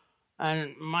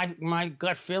 And my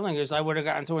gut feeling is I would have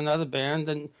gotten to another band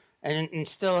and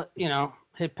still,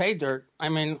 hit pay dirt. I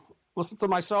mean, listen to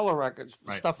my solo records,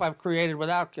 the stuff I've created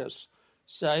without Kiss.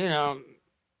 So,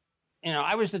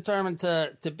 I was determined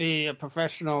to be a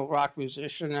professional rock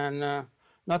musician, and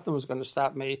nothing was going to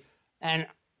stop me. And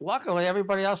luckily,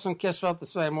 everybody else in Kiss felt the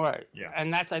same way. Yeah.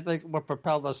 And that's, I think, what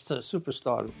propelled us to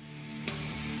superstardom.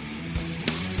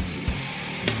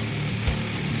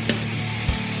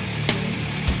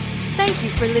 Thank you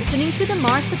for listening to the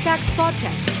Mars Attacks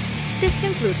podcast. This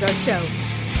concludes our show.